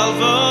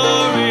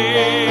Calvary.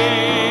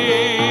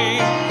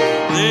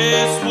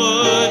 This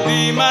would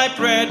be my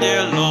prayer,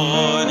 dear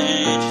Lord,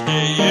 each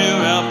day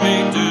you help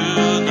me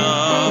do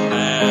the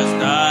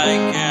best I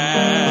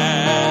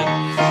can.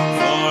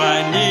 For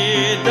I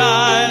need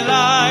thy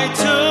light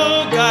to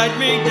guide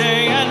me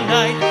day and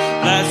night.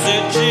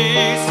 Blessed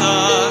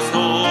Jesus,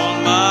 hold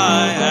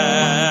my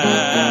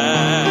hand.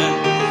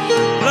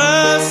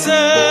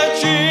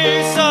 Blessed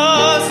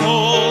Jesus,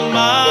 hold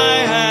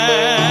my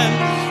hand.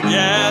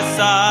 Yes,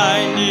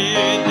 I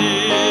need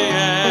thee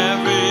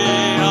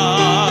every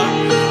hour.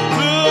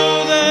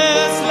 Through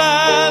this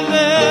land,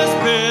 this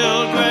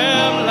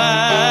pilgrim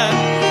land,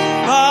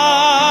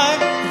 by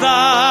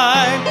thy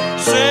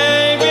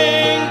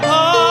saving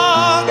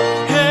power,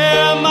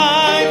 hear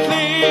my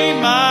plea,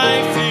 my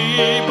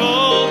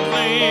feeble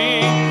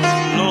plea.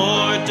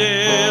 Lord,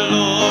 dear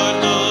Lord,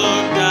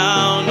 look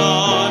down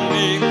on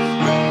me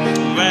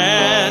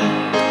when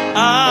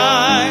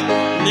I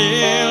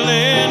kneel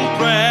in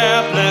prayer.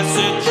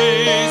 Blessed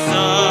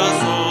Jesus,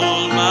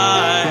 hold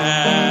my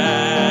hand.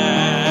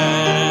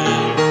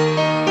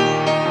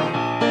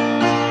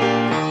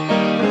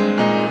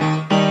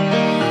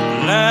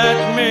 Let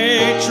me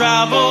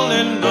travel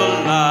in the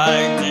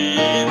light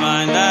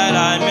divine, that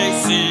I may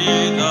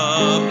see the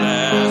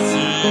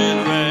blessed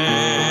way.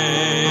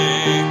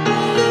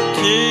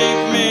 Keep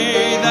me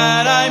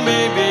that I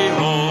may be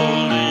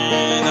holy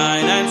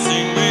thine, and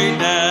sing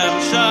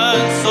redemption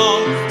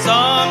song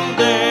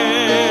someday.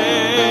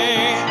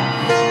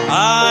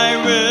 I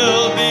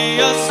will be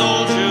a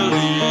soldier,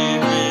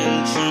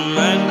 living true,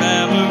 and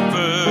ever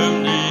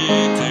firmly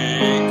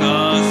take a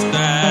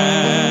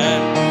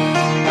stand.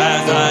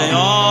 As I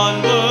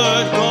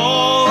onward go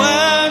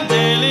and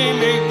daily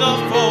meet the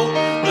foe,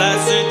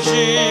 blessed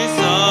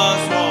Jesus,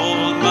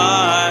 hold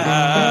my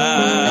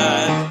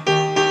hand.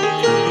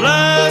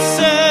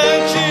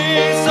 Blessed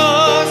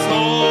Jesus,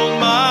 hold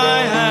my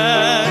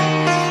hand.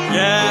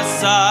 Yes,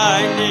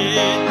 I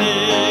need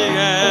thee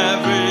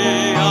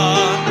every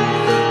hour.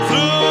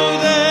 Through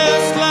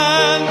this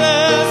land,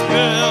 this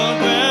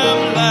pilgrim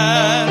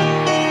land,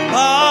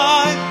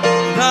 by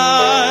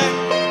thy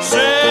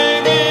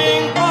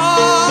saving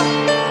power,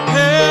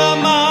 hear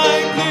my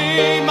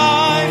plea,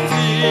 my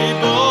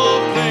feeble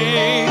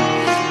plea.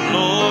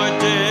 Lord,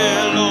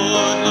 dear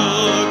Lord,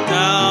 look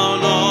down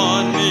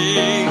on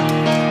me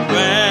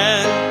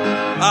when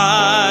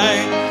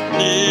I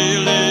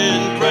kneel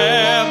in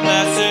prayer.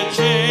 Blessed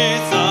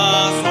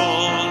Jesus,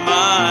 hold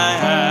my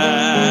hand.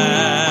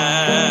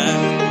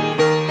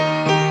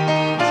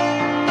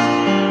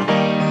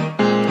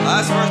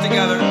 Last verse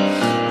together.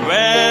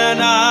 When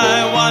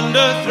I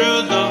wander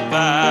through the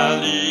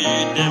valley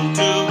dim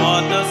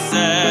toward the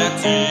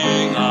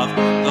setting of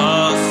the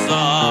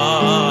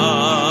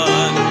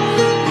sun,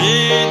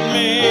 lead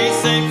me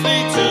safely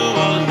to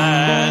a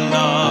land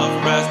of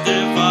rest.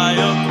 If I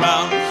a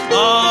crown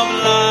of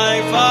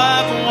life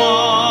I've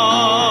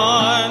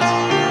won,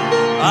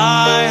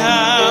 I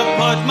have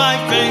put my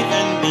faith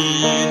in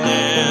thee,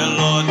 dear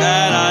Lord,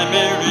 that I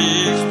may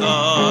reach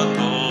the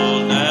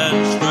golden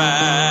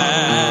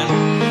strand.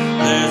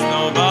 There's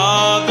no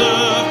other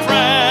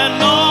friend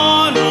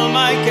on whom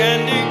I can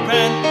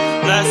depend.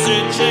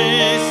 Blessed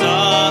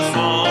Jesus,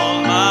 hold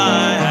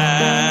my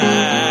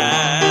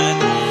hand.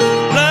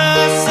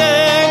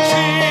 Blessed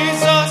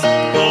Jesus,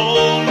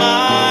 hold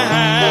my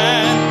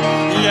hand.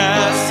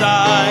 Yes,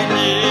 I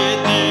need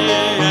thee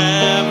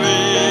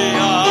every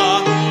hour.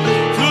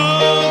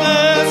 Through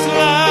this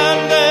land,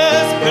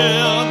 this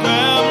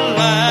pilgrim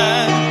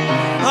land,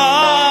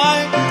 by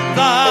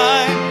thy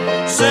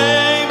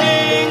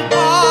saving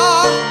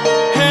power,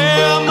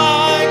 hear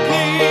my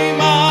plea,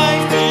 my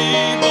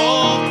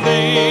feeble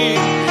plea.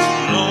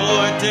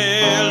 Lord,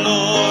 dear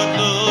Lord,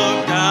 look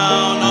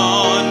down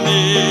on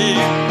me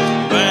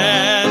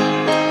when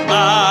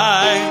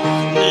I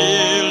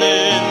kneel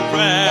in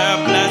prayer.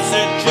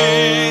 Blessed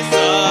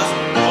Jesus,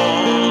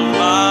 hold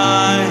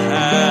my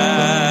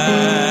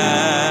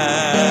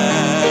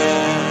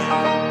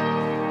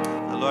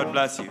hand. The Lord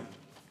bless you.